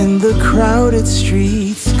 In the crowded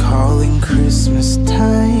streets calling Christmas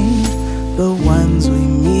time, the ones we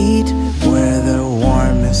meet wear their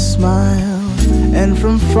warmest smile, and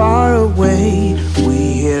from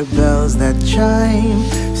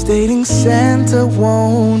hoping Santa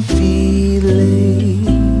won't be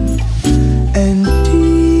late. And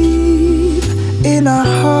deep in our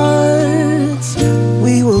hearts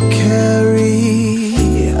we will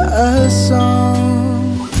carry a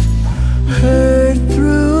song heard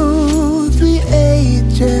through the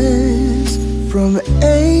ages from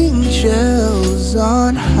angels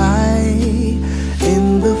on high.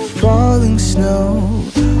 In the falling snow,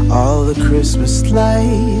 all the Christmas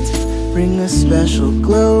lights bring a special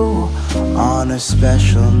glow on a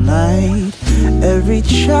special night. Every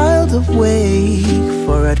child awake,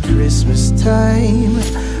 for at Christmas time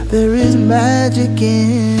there is magic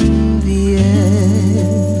in the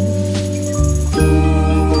air.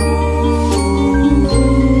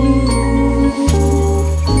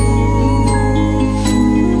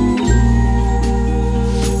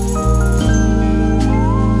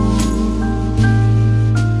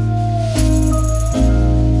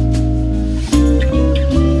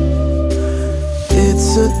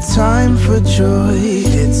 It's a time for joy,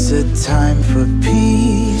 it's a time for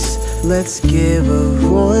peace. Let's give a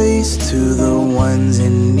voice to the ones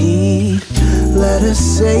in need. Let us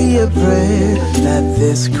say a prayer at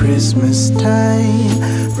this Christmas time.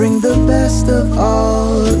 Bring the best of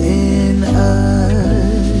all in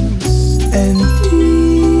us. And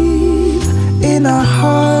deep in our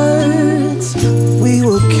hearts we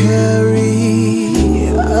will carry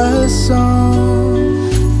a song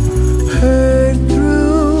heard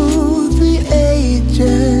through the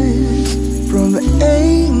ages from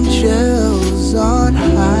angels on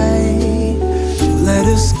high. Let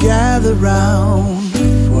us gather round,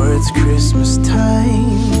 for it's Christmas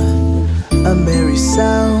time. A merry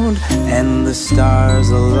sound and the stars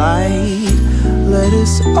alight. Let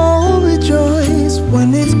us all rejoice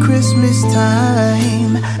when it's Christmas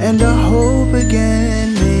time, and our hope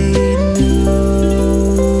again made new.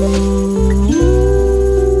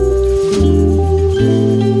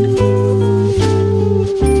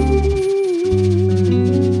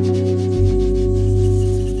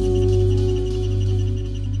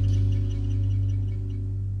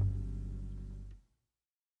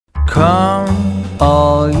 Come,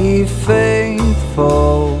 all ye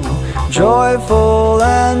faithful, joyful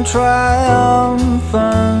and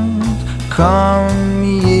triumphant. Come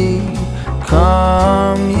ye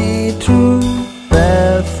to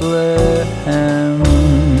Bethlehem.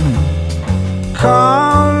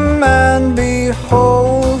 Come and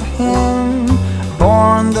behold him,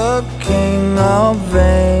 born the King of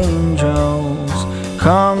angels.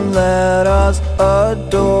 Come, let us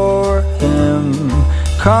adore him.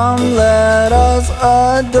 Come, let us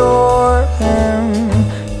adore him.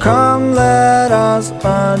 Come, let us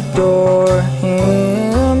adore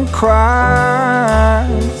him,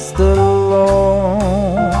 Christ the Lord.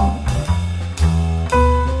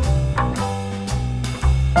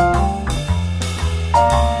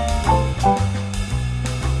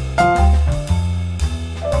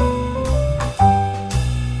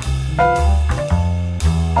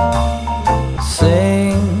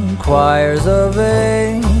 Sing, choirs of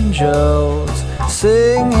angels,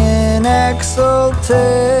 sing in exultation.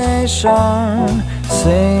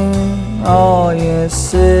 Sing, all ye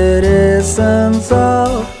citizens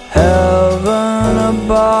of heaven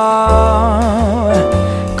above.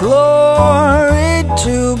 Glory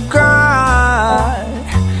to God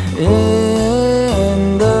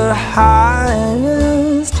in the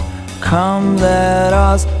highest. Come, let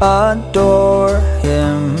us adore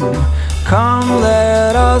him. Come,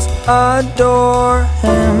 let us adore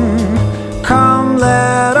him. Come,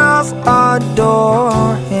 let us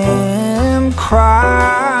adore him, Christ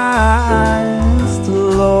the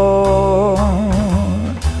Lord.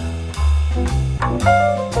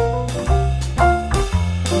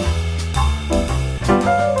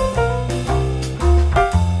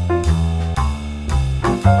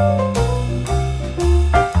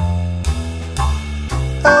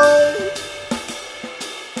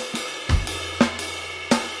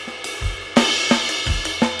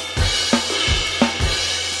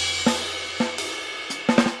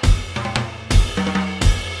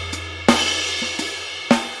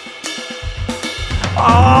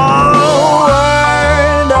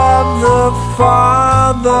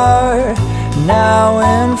 Father, now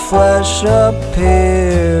in flesh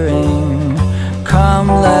appearing. Come,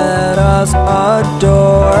 let us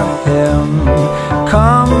adore him.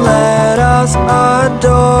 Come, let us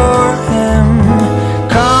adore him.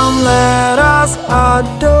 Come, let us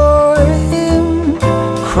adore him,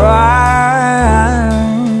 Christ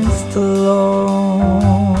the Lord.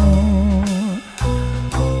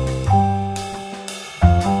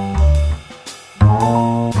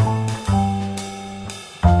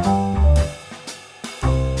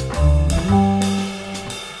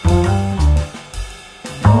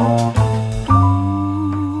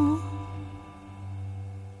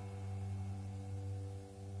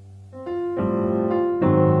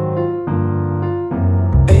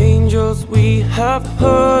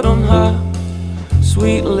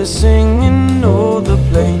 is singing o'er the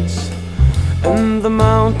plains, and the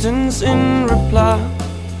mountains in reply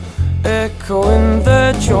echoing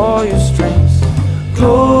their joyous strains.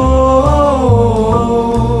 Gloria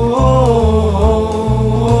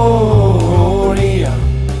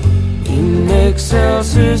in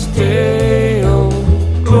excelsis Deo.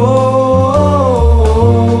 Gloria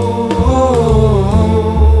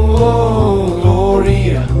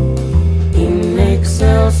in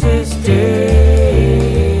excelsis Deo.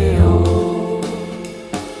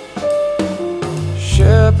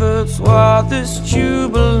 Shepherds, why this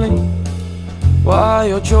jubilee? Why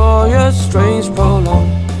your joyous strains prolong?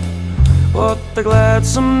 What the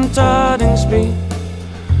gladsome tidings be,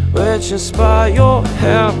 which inspire your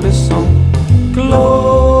helpless song? Gloria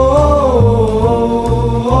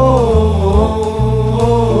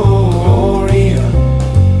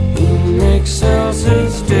in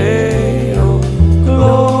excelsis Deo.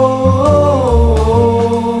 Gloria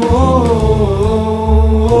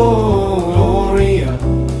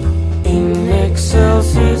in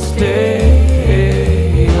excelsis Deo.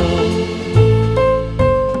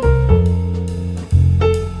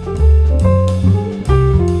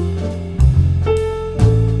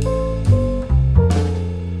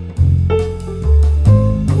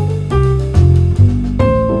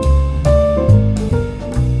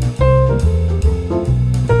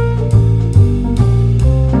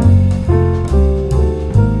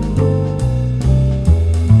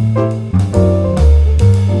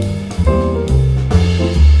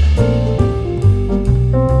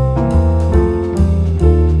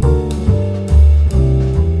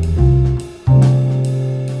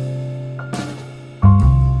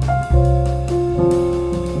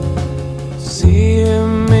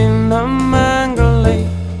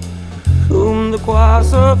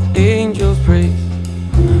 Choirs of angels praise.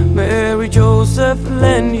 Mary, Joseph,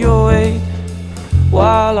 lend your aid,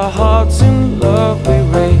 while our hearts in love we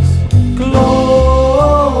raise. Gloria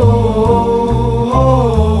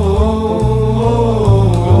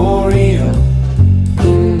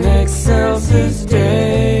in excelsis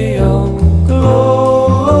Deo.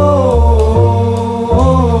 Gloria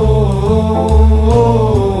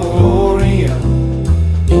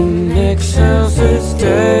in excelsis Deo.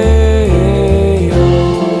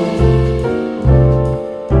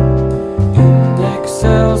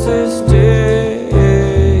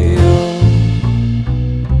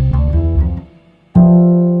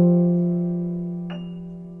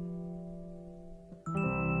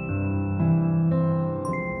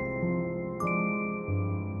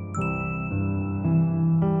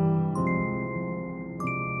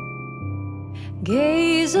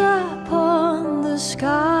 Gaze upon the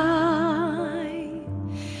sky,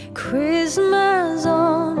 Christmas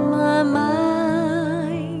on my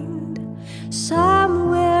mind.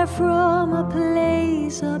 Somewhere from a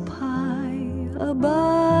place up high above,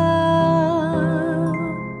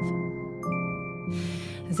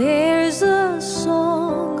 there's a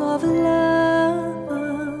song of love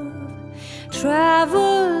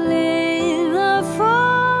traveling afar,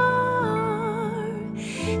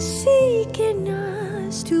 seeking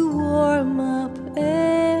us to warm up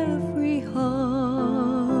every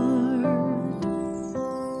heart,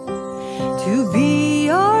 to be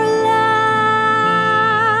our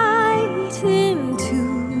light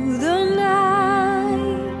into the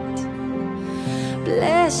night.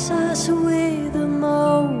 Bless us with a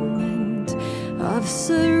moment of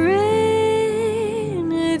serenity.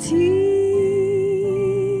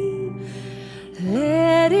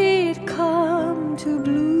 Let it come to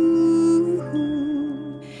bloom,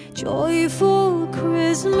 joyful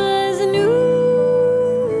Christmas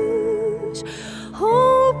news.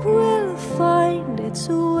 Hope will find its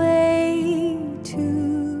way to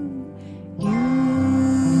you.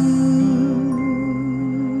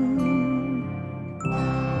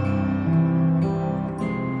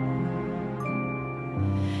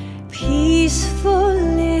 Peaceful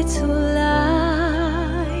little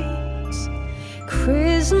lights,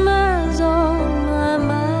 Christmas on my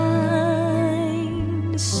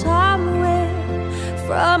mind. Somewhere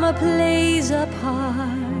from a place up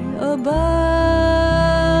high above,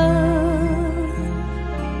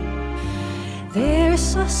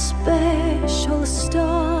 there's a special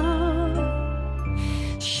star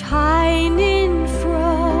shining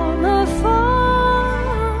from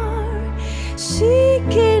afar,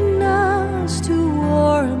 seeking us to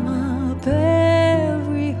warm up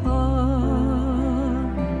every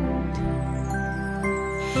heart,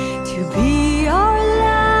 to be our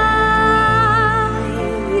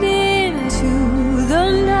light into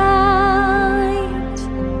the night.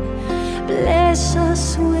 Bless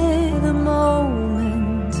us with a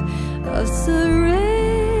moment of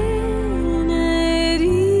serenity.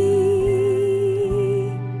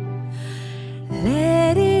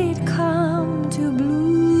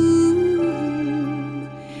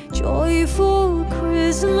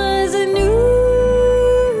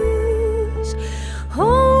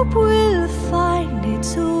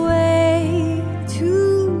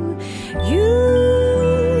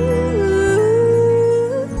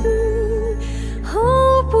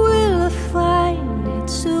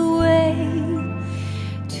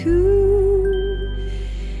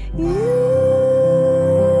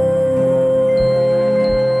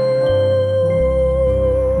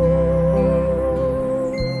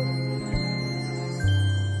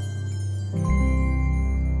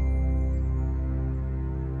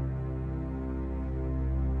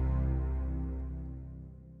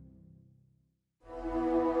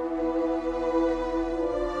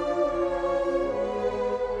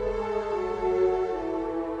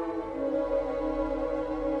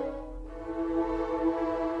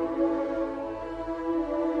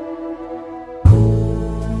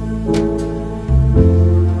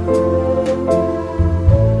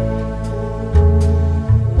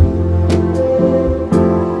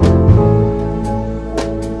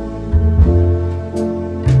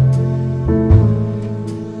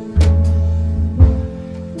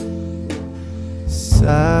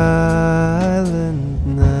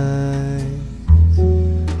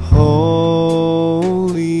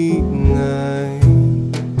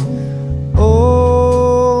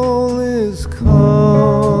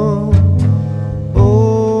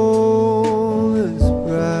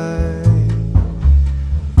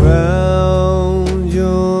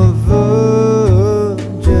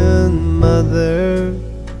 mother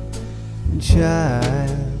and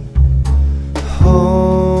child.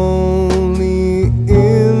 Holy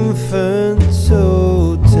infant,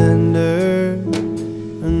 so tender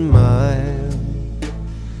and mild,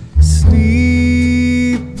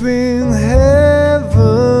 sleep in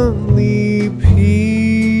heavenly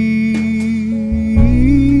peace,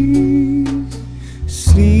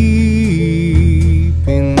 sleep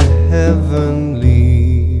in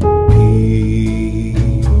heavenly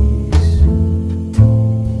peace.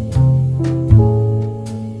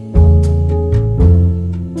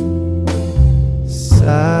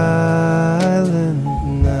 Silent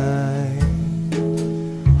night,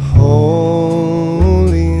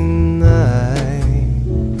 holy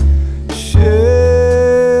night, shepherds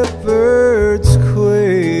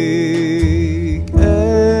quake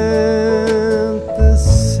at the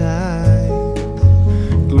sight.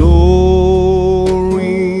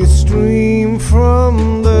 Glory stream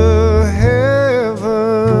from the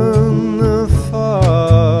heaven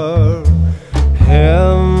afar,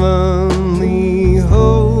 heavenly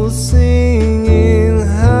hosts singing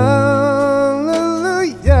hallelujah.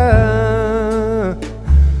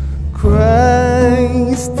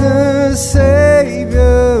 Christ the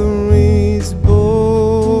Savior is born.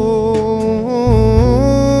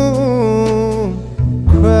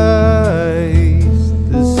 Christ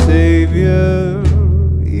the Savior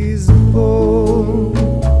is born.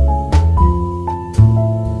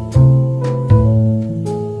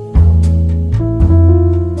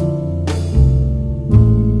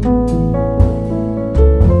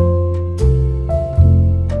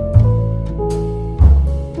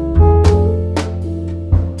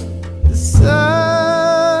 The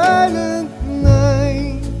silent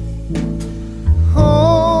night,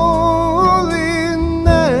 holy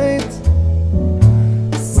night,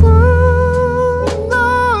 Son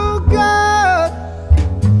of God,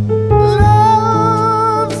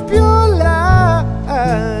 love's pure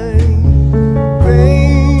light,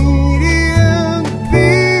 radiant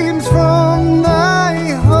beams from thy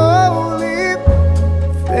holy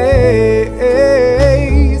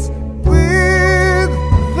face, with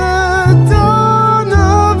the dawn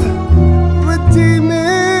of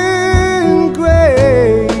redeeming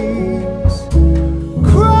grace.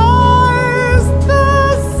 Christ the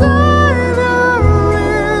Savior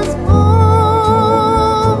is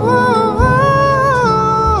born.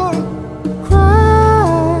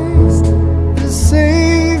 Christ the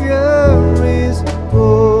Savior is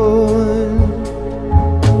born.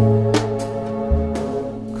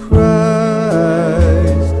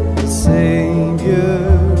 Christ the Savior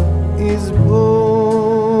is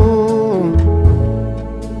born.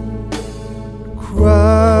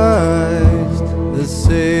 Christ the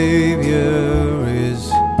Savior is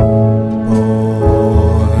born.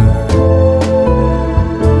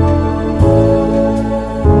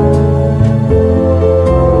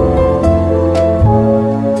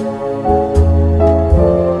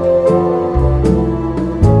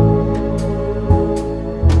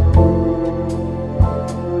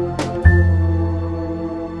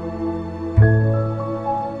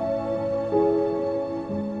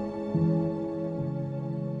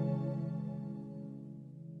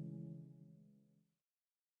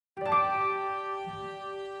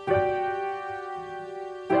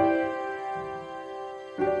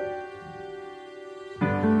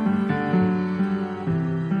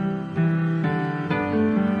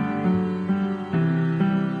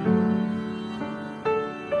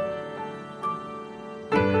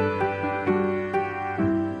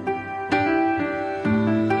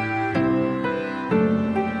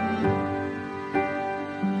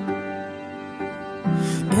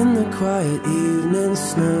 In the quiet evening,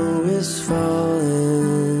 snow is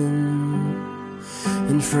falling,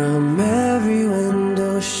 and from every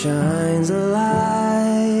window shines a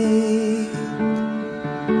light.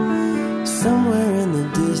 Somewhere in the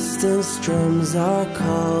distance, drums are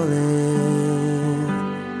calling,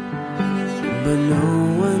 but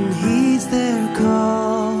no one heeds their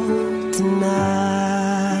call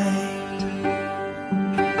tonight.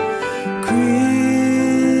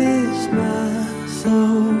 Christmas,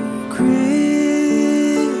 oh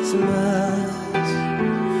Christmas,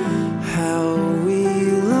 how we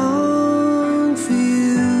long for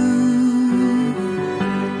you.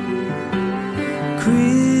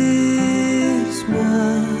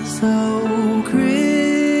 Christmas, oh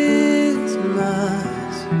Christmas,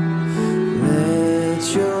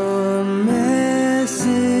 let your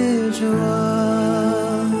message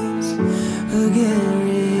once again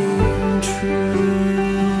ring true.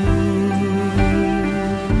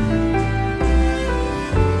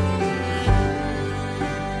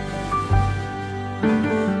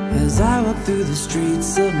 As I walk through the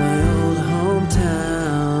streets of my old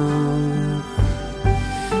hometown.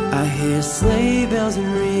 I hear sleigh bells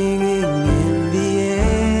ringing in the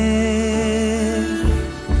air.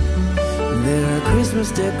 There are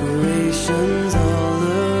Christmas decorations all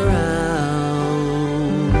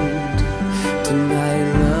around.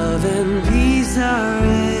 Tonight love and peace are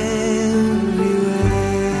everywhere.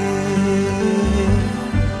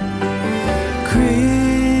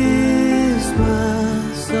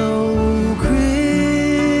 Christmas, oh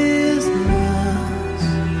Christmas,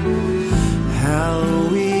 how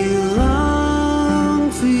we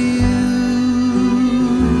long for you.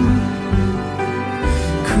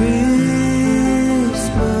 Christmas,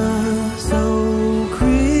 oh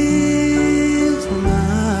Christmas,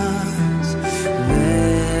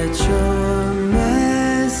 let your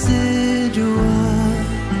message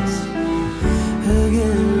once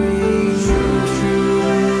again ring true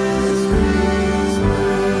as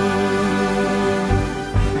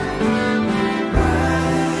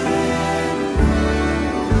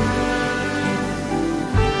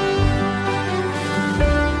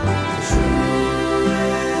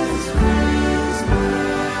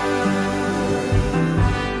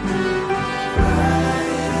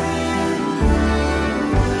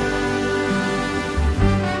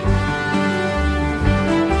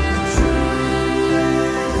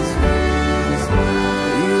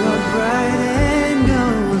you are bright and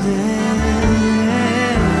golden.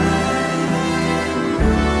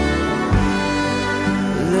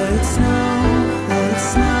 Let it snow, let it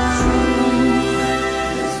snow.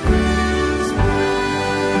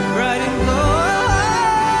 Bright and gold.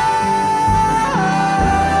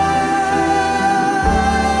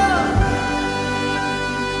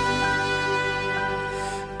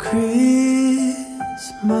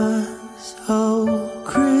 Christmas, oh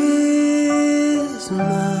Christmas,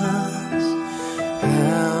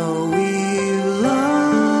 how we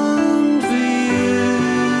long for you.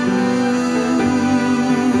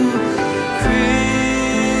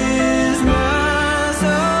 Christmas,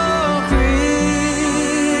 oh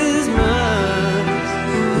Christmas,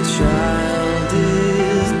 the child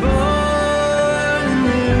is born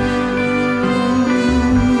anew.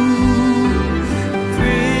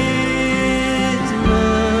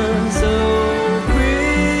 Christmas, oh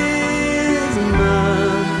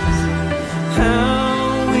Christmas,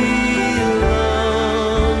 how we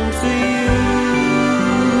long for you.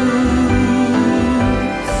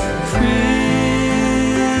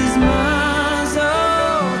 Christmas,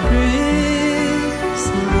 oh Christmas,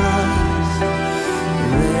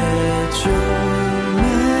 let your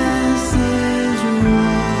message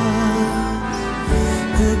once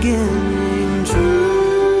again ring true.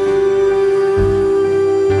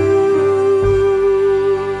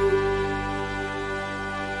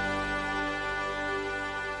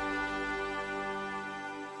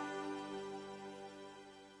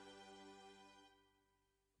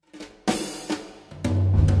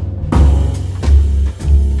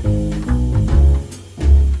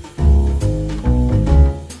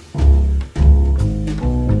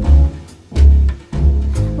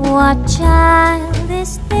 What child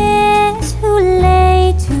is this who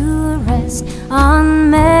lay to rest on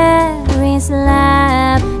Mary's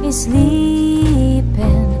lap is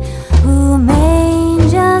sleeping? Whom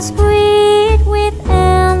angels greet with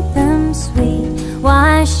anthems sweet,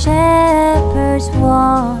 while shepherds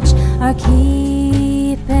watch are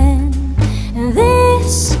keeping.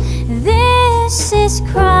 This is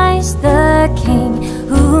Christ the King,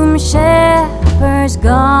 whom shepherds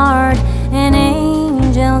guard and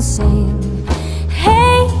angels sing.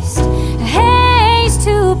 Haste, haste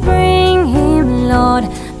to bring him, Lord,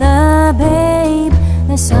 the babe,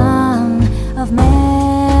 the Son of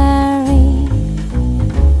Mary.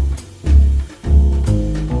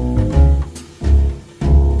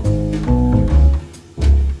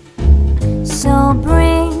 So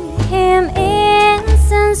bring him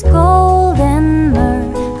incense, gold and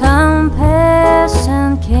myrrh,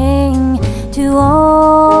 compassion King to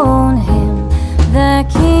own him. The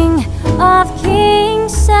King of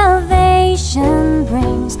kings salvation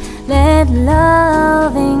brings. Let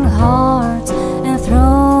loving hearts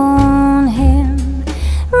enthrone him.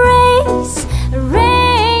 Raise,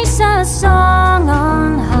 raise a song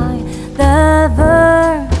on high. The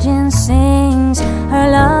Virgin sings her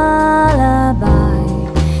lullaby.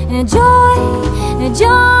 Joy,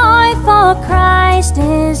 joy, for Christ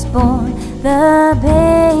is born, the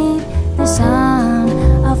babe, the Son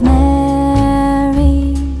of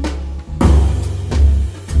Mary.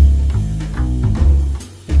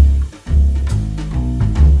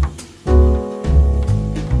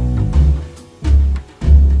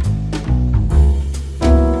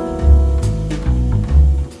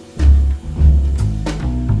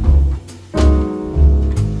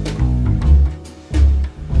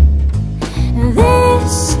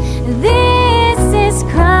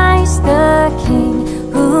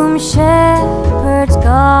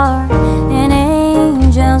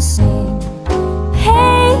 sing.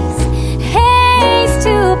 Haste, haste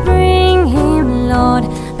to bring him, Lord,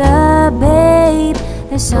 the babe,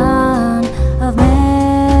 the Son of Mary.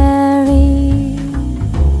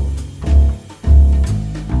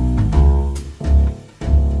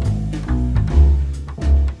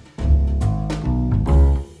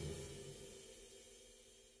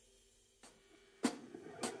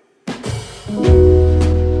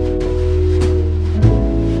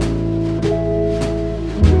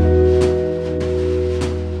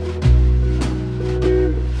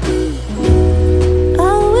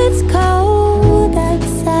 Oh, it's cold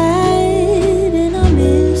outside and I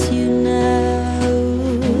miss you now.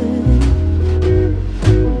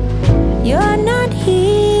 You're not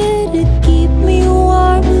here to keep me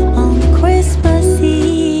warm on Christmas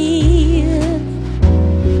Eve.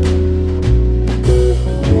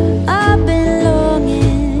 I've been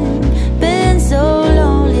longing, been so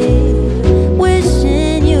lonely,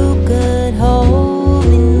 wishing you could hold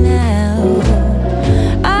me now.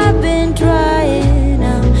 I've been trying,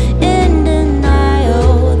 I'm in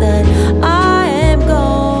denial that I am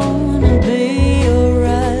gonna be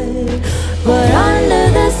alright. But under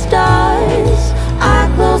the stars, I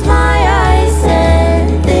close my eyes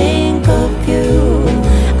and think of you.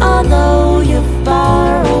 Although you're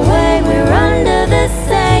far away, we're under the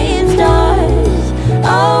same stars.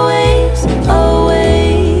 Always,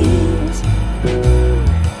 always.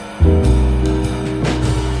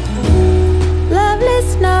 Lovely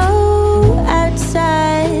snow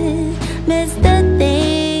outside, miss the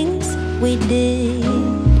things we did.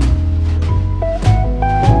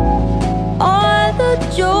 All the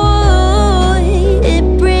joy it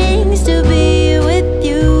brings to be with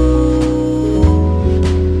you.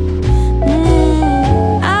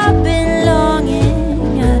 I've been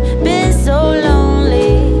longing, I've been so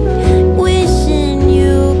lonely, wishing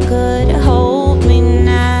you could hold me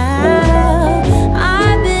now.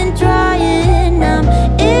 I've been trying, I'm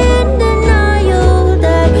in denial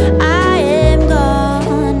that I am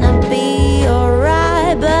gonna be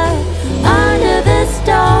alright. But under the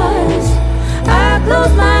stars, I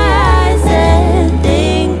close my eyes and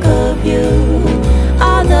think of you.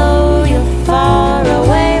 Although you're far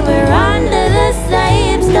away, we're under the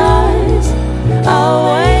same stars.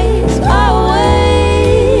 Always, always.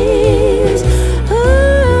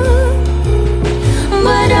 Ooh.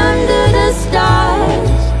 But under the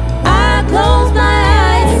stars, I close my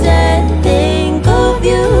eyes and think of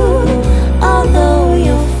you. Although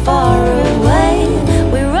you're far away,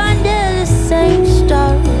 we're under the same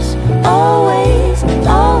stars. Always,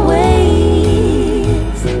 always.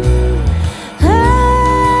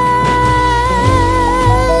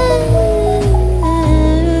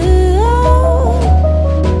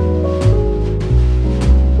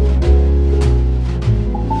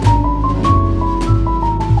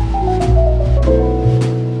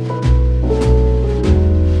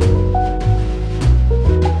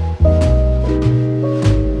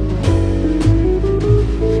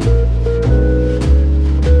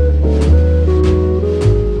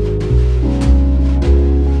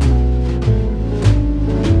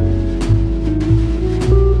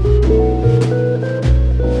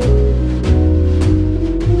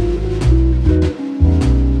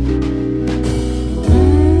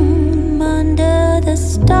 Under the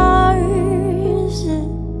stars.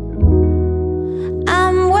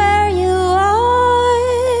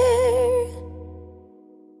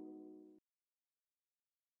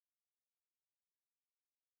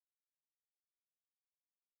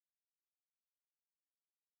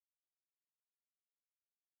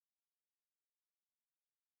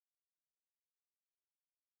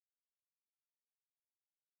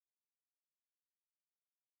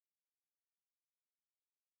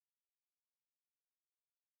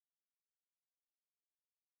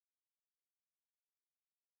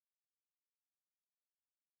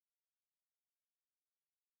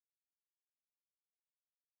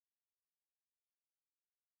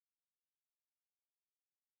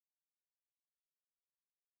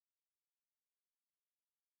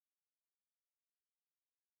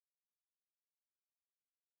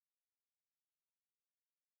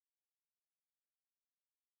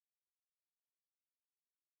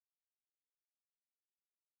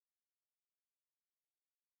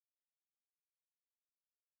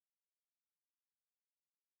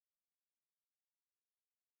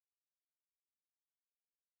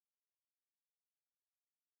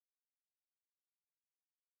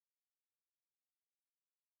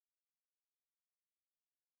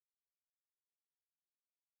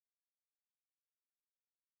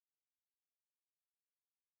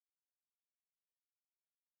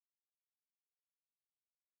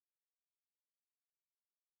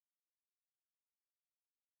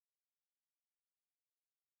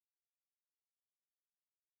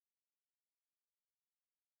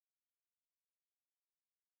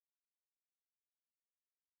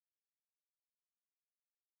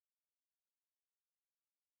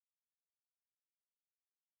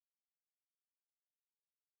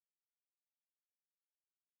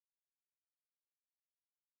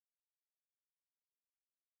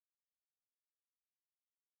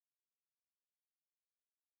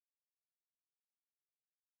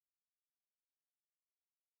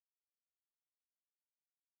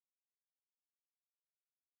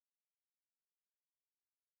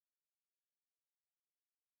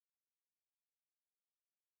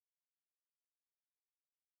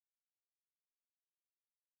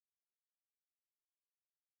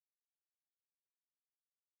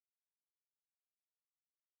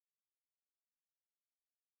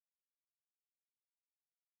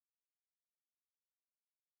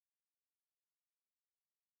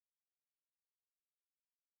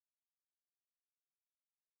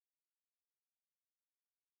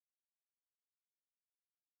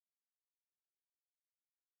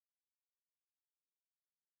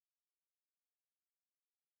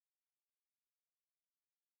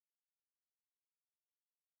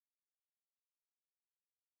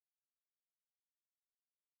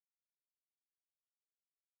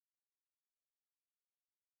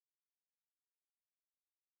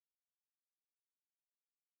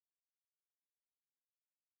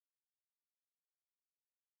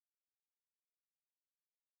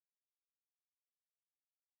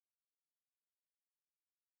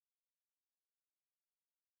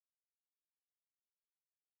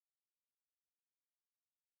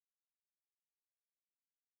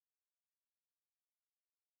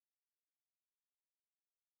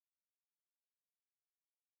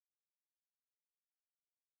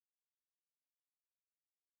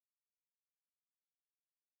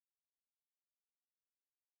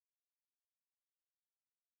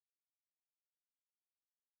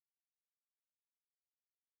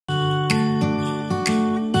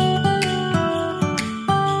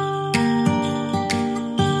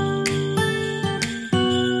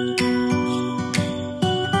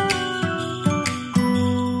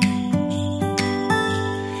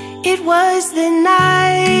 the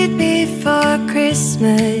night before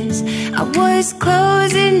Christmas. I was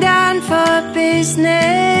closing down for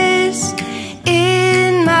business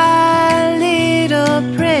in my little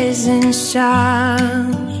present shop,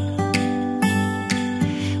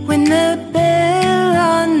 when the bell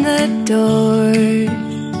on the door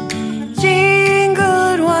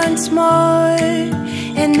jingled once more,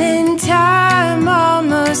 and then time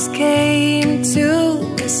almost came to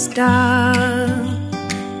a stop.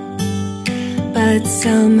 But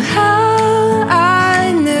somehow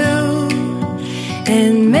I knew,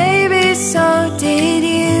 and maybe so did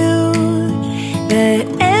you, that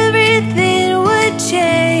everything would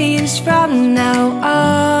change from now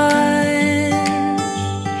on.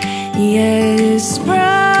 Yes,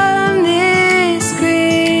 from this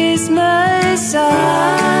Christmas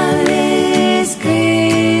on, this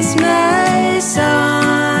Christmas on.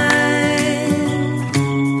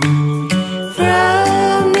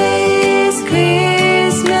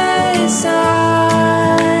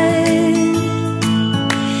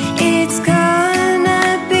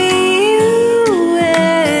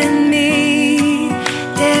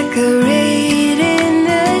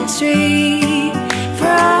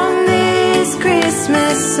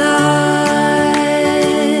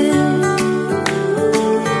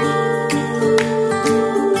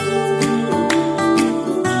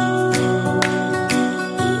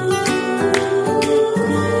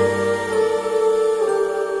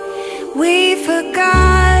 We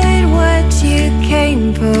forgot what you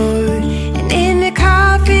came for, and in the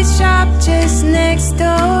coffee shop just next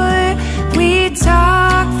door, we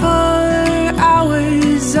talked for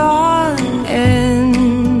hours on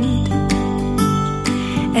end.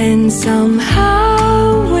 And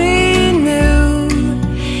somehow we knew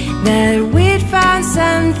that we'd found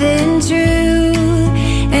something true,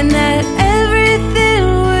 and that everything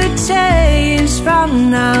would change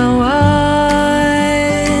from now on.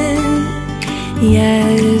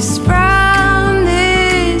 Yes, from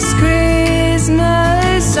this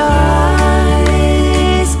Christmas on,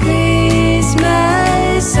 this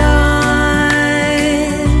Christmas on.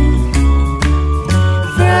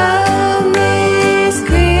 From this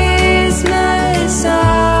Christmas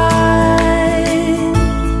on,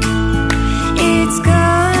 it's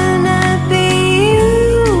gonna be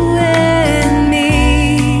you and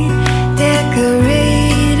me,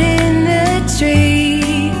 decorating the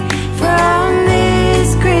tree. From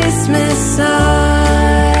this Christmas on.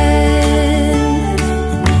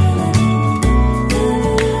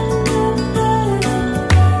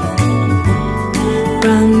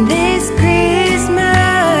 From this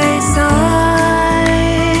Christmas on.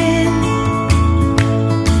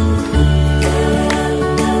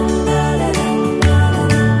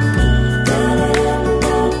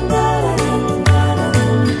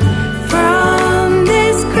 From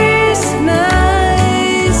this Christmas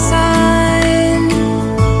on,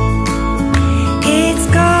 it's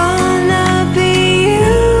gonna be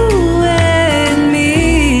you and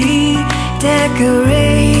me,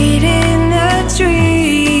 decorating the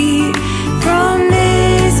tree. From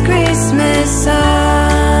this Christmas on.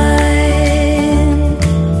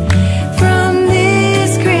 From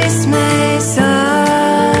this Christmas on.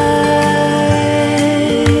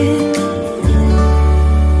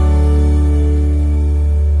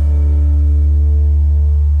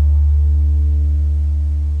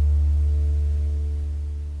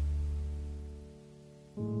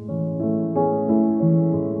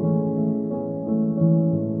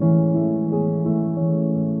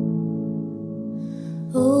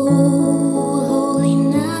 Oh, holy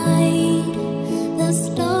night, the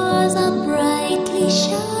stars are brightly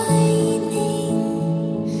shining.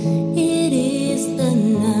 It is the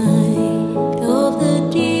night of the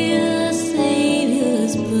dear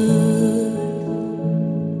Savior's birth.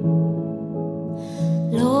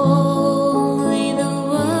 Long lay the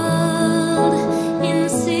world in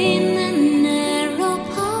sin and narrow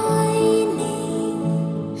pining,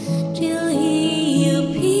 till He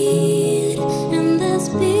appeared and the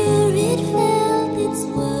Spirit felt its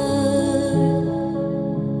worth.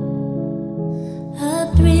 A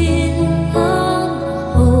thrill of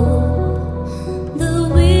hope, the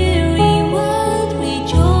weary world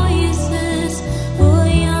rejoices, for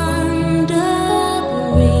yonder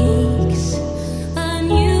breaks a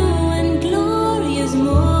new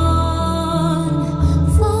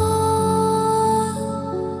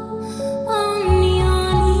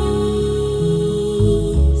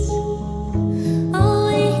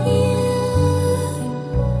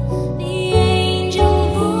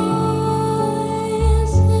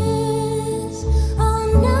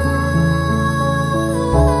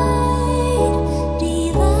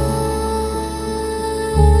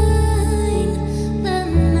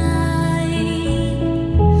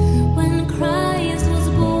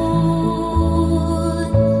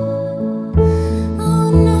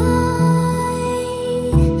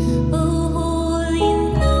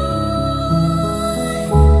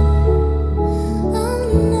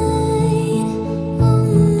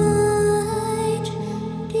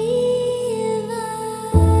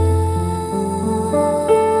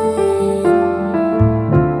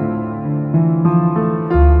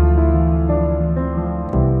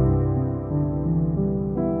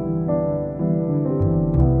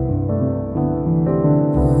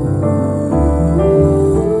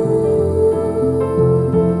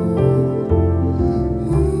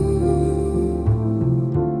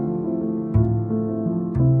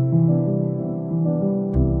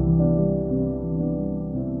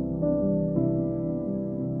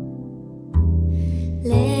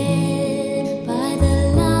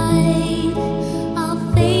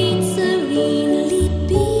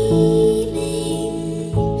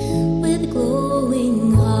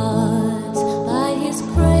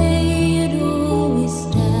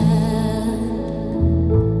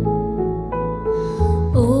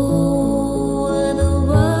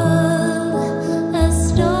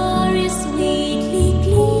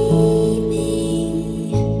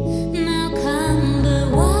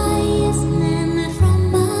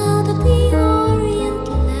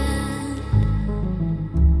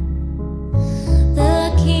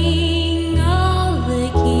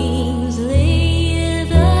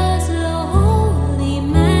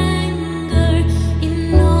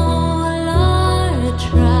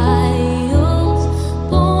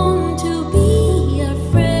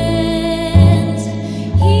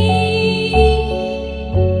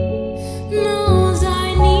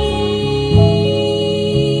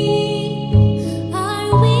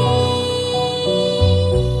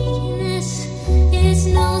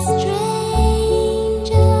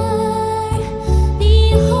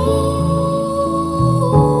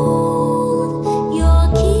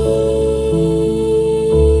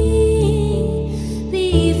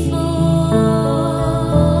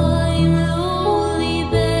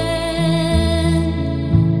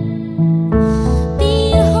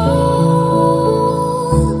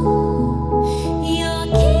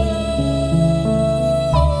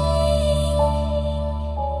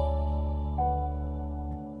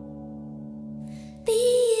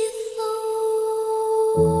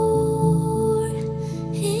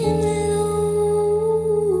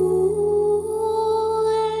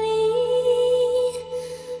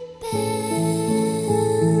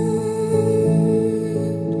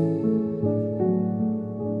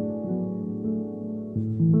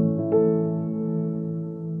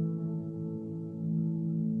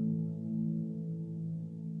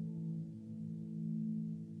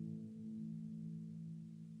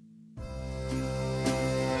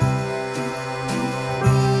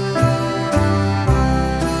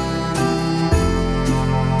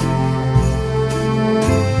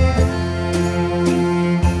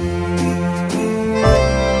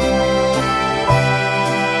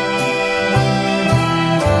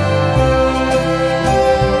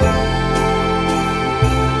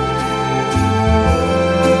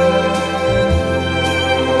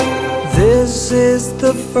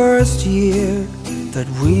first year that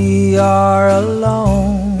we are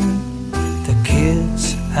alone. The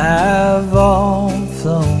kids have all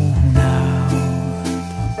flown out.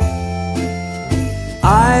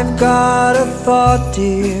 I've got a thought,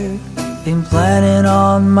 dear, been planning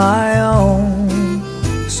on my own.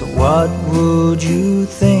 So what would you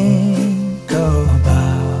think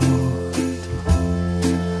about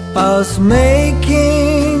us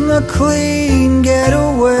making a clean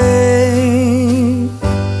getaway,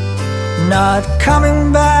 not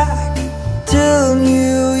coming back till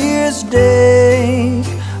New Year's Day?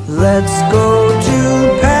 Let's go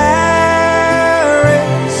to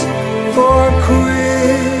Paris for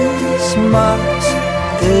Christmas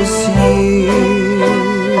this year.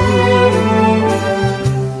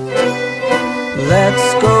 Let's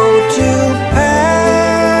go to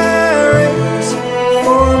Paris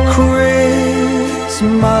for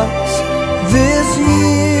Christmas this year.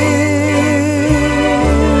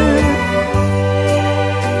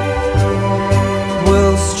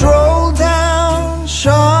 We'll stroll down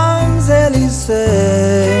Champs-Élysées,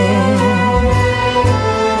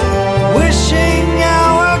 wishing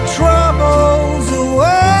our troubles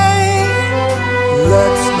away.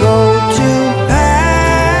 Let's go to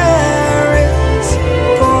Paris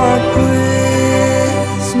for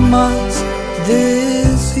Christmas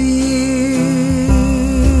this year.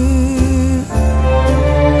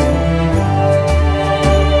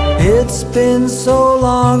 It's been so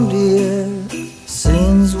long, dear,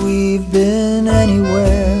 since we've been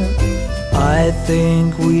anywhere. I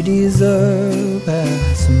think we deserve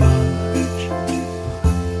as much.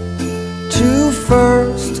 2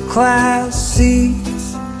 first-class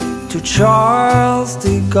seats to Charles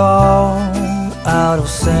de Gaulle out of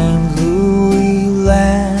St. Louis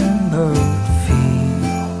Lambert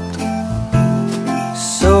Field.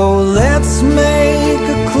 So let's make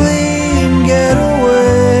a clean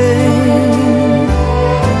getaway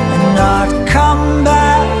and not come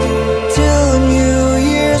back till New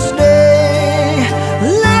Year's Day.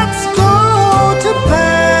 Let's go to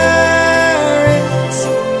Paris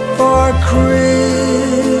for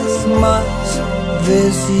Christmas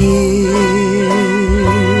this year.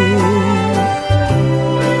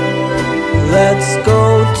 Let's go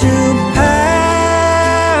to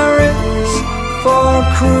Paris for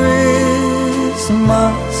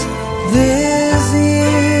Christmas this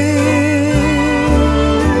year.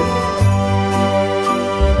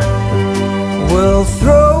 We'll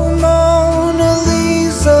throw Mona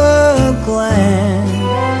Lisa a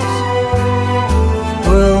glance.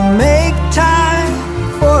 We'll make time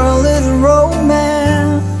for a little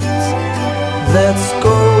romance. Let's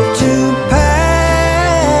go to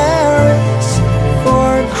Paris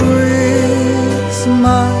for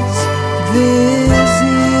Christmas this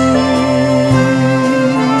year.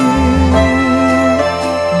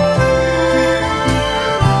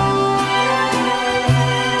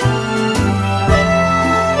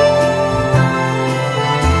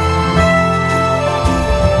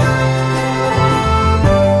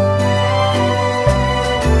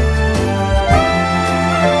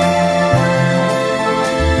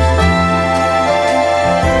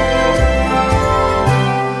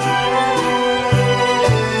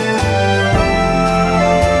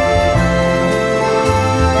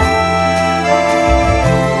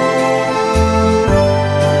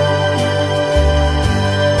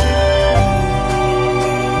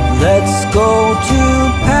 Let's go to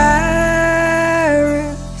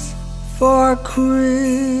Paris for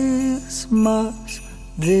Christmas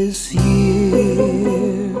this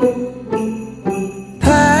year.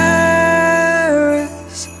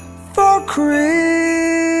 Paris for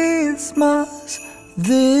Christmas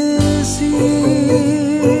this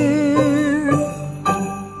year.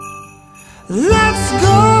 Let's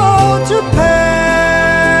go to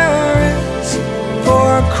Paris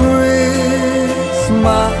for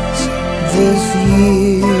Christmas this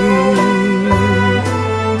year.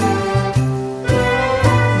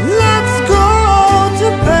 Let's go to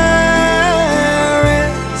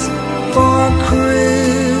Paris for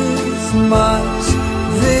Christmas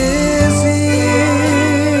this year.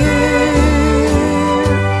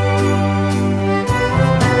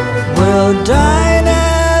 We'll dine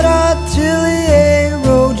at Atelier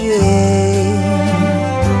Rodier.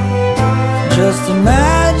 Just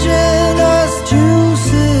imagine us two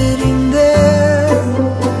sitting there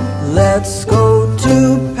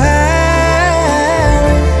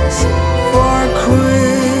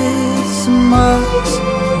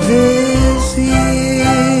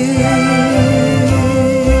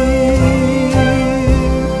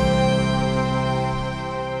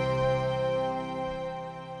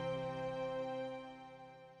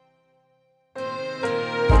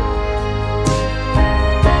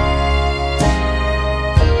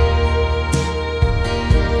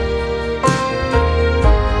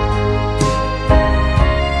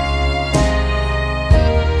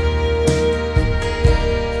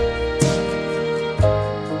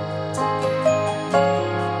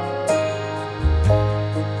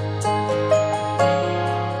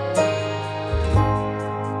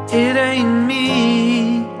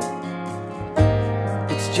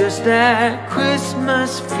that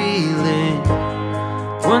Christmas feeling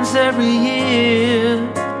once every year.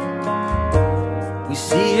 We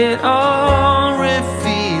see it all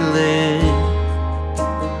revealing,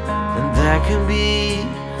 and that can be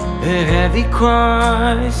a heavy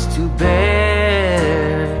cross to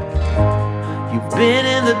bear. You've been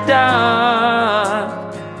in the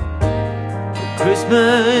dark, but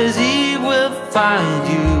Christmas Eve will find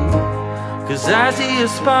you, 'cause I see a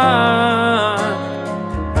spark.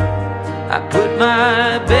 I put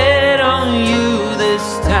my bet on you this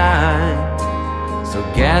time, so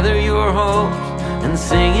gather your hopes and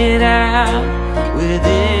sing it out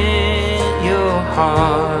within your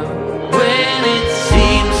heart. When it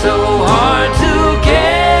seems so hard to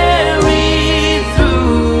carry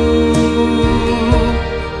through,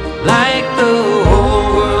 like the whole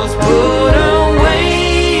world's put a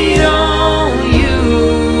weight on you.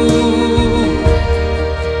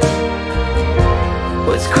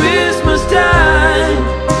 It's Christmas time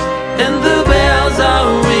and the bells are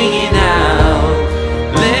ringing out.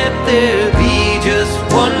 Let there be just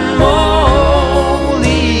one more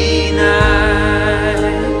holy night.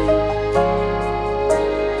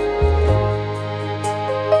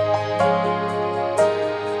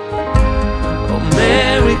 Oh,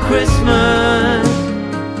 Merry Christmas.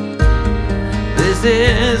 This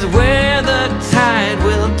is where the tide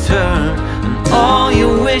will turn, and all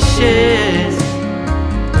your wishes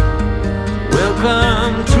will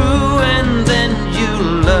come true, and then you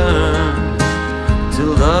learn to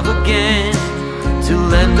love again, to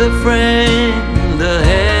lend a friend a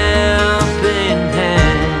helping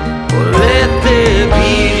hand. Or let there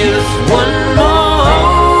be just one more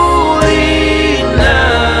holy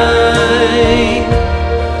night.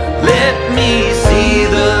 Let me see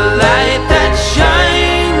the light that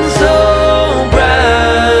shines so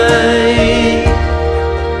bright.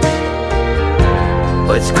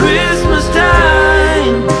 It's Christmas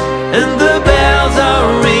time and the bells are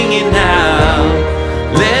ringing out.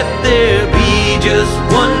 Let there be just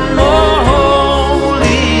one more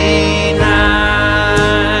holy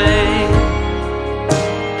night.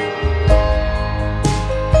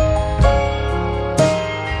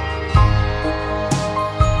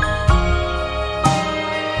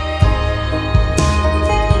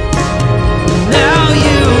 Now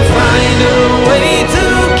you find a way to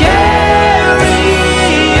carry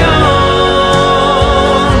on,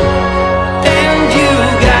 and you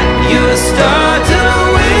got your star to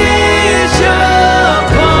wish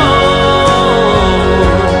upon.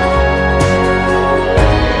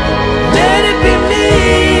 Let it be me,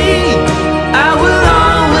 I will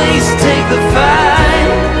always take the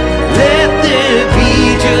fight. Let there be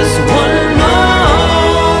just one more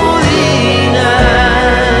holy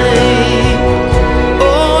night.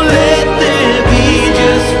 Oh, let there be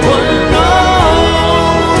just one more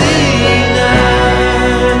holy night.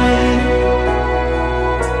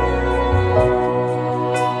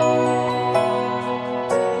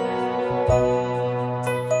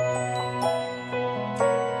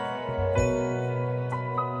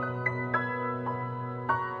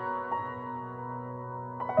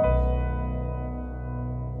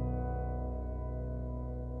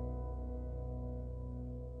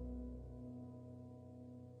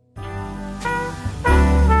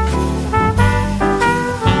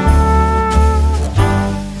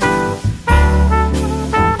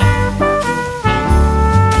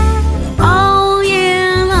 All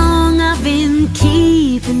year long I've been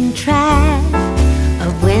keeping track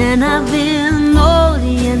of when I've been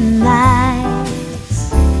naughty and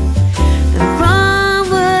nice. And from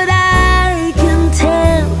what I can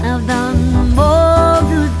tell, I've done more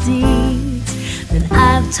good deeds than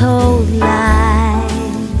I've told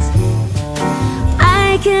lies.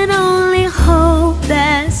 I can only hope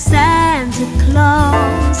that Santa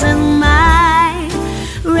Claus and my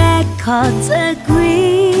records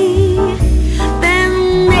agree. Then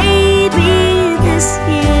maybe this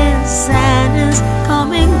year Santa's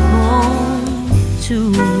coming home to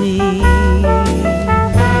me.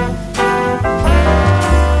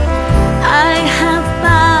 I have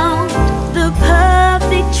found the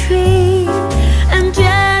perfect tree and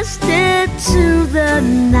dressed it to the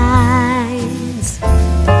nines.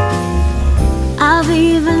 I've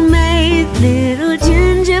even made little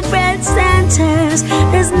gingerbread Santas.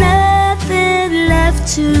 There's nothing left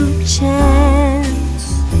to chance.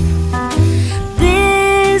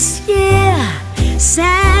 This year,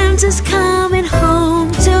 Santa's coming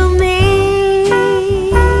home to me.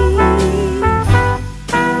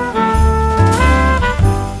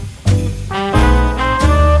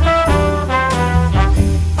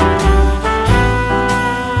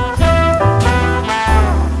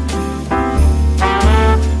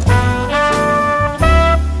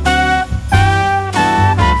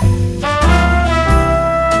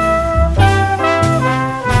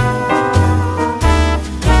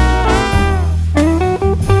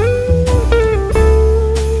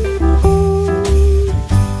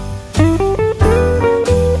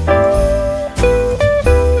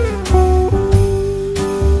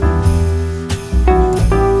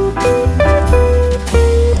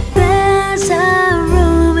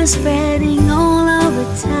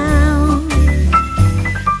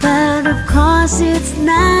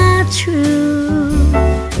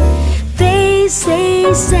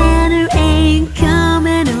 Santa ain't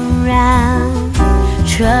coming around.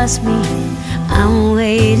 Trust me, I'm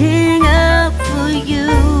waiting up for you.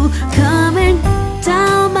 Coming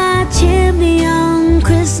down my chimney on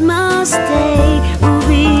Christmas Day. We'll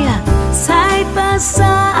be side by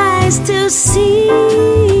side to see.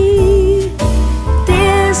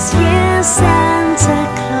 This year Santa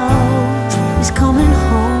Claus is coming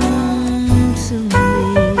home to me.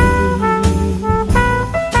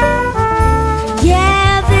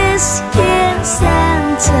 Yeah, this year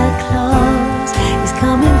Santa Claus is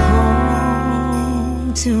coming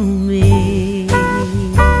home to me.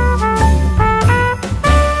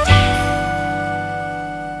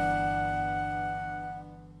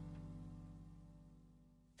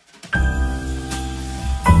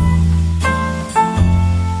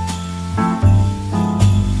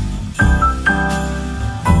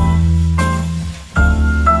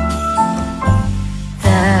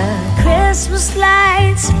 Christmas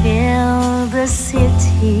lights fill the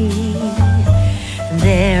city.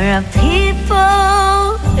 There are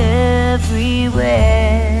people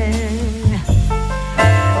everywhere.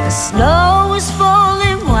 The snow is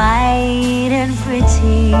falling white and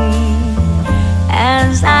pretty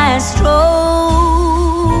as I stroll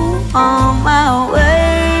on my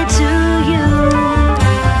way to you.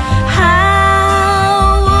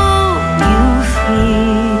 How would you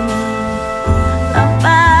feel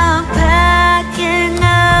about packing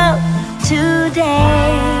up today?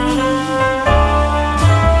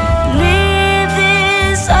 Leave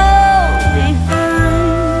this all behind.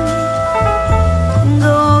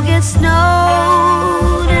 Go get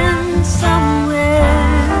snowed in somewhere,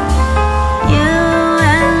 you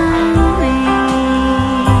and me.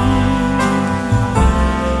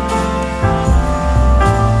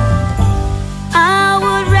 I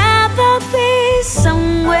would rather be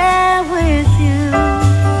somewhere with you,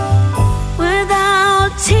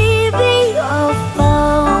 without TV or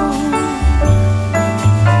phone.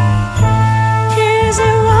 Is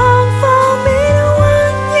it wrong for me to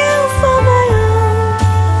want you for my own?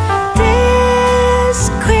 This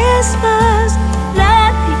Christmas,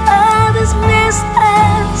 let the others miss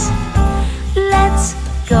us. Let's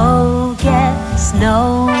go get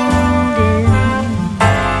snowed in.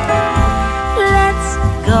 Let's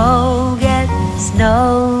go get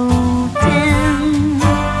snowed in.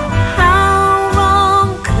 How wrong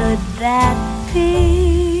could that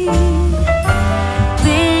be?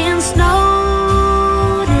 Being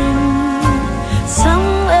snowed in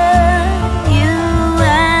somewhere, you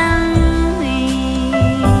and me.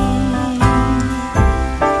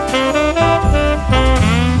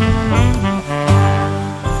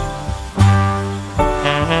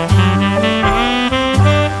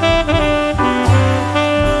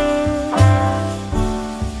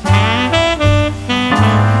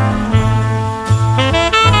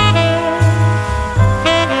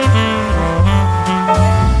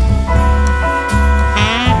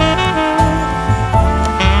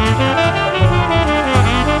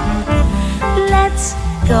 Let's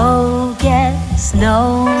go get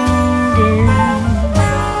snowed in.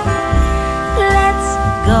 Let's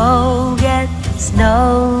go get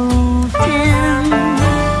snowed in.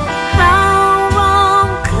 How wrong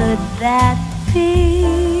could that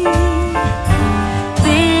be?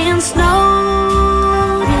 Being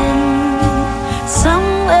snowed in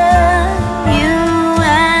somewhere, you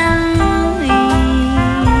and me.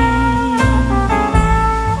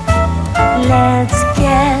 Let's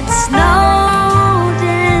get snowed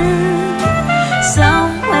in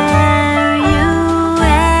somewhere, you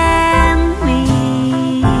and me.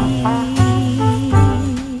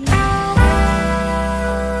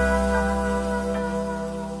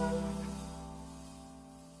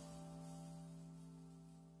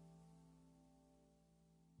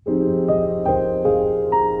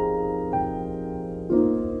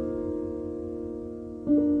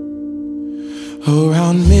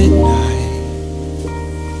 Around midnight,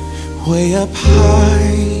 way up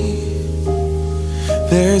high,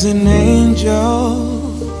 there's an angel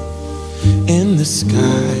in the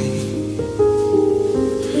sky.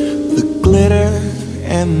 The glitter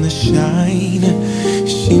and the shine,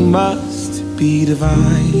 she must be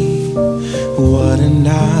divine. What a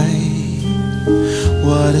night,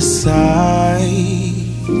 what a sight.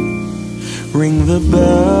 Ring the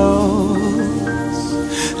bells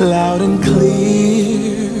loud and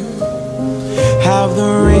clear. Have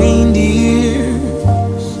the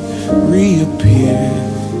reindeers reappear.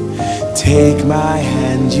 Take my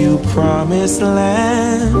hand, you promised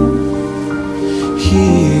land.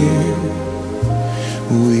 Here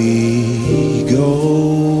we go.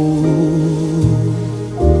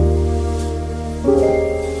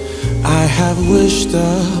 I have wished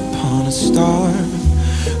upon a star.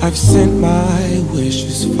 I've sent my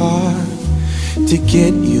wishes far to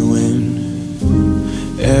get you in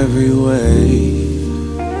every way.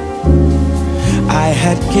 I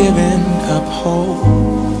had given up hope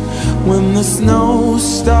when the snow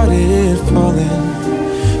started falling,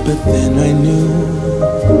 but then I knew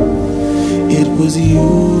it was you.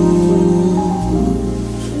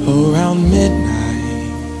 Around midnight,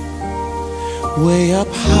 way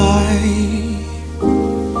up high,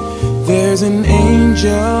 there's an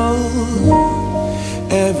angel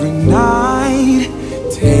every night.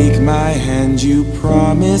 Take my hand, you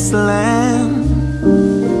promised land.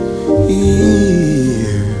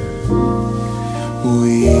 Here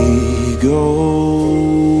we go.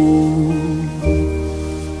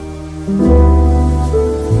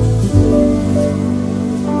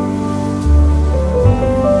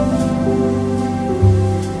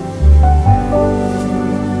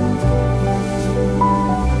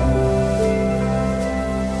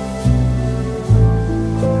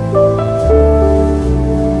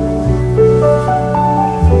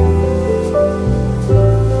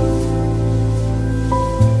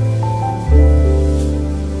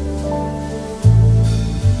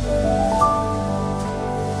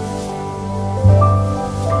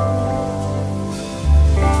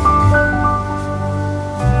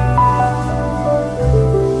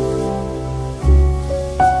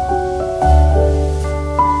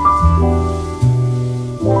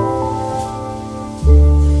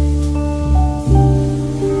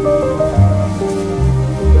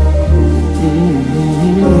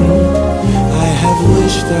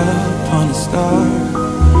 Upon a star,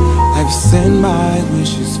 I've sent my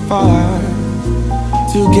wishes far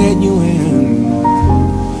to get you in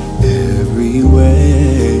every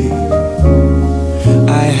way.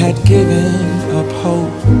 I had given up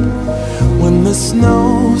hope when the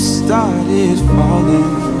snow started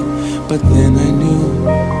falling, but then I knew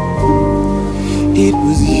it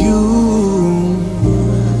was you.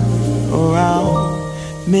 Around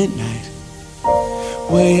midnight,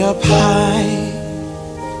 way up high,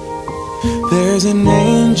 there's an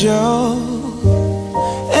angel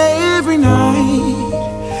every night.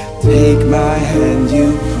 Take my hand, you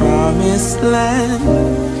promised land.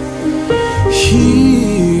 Here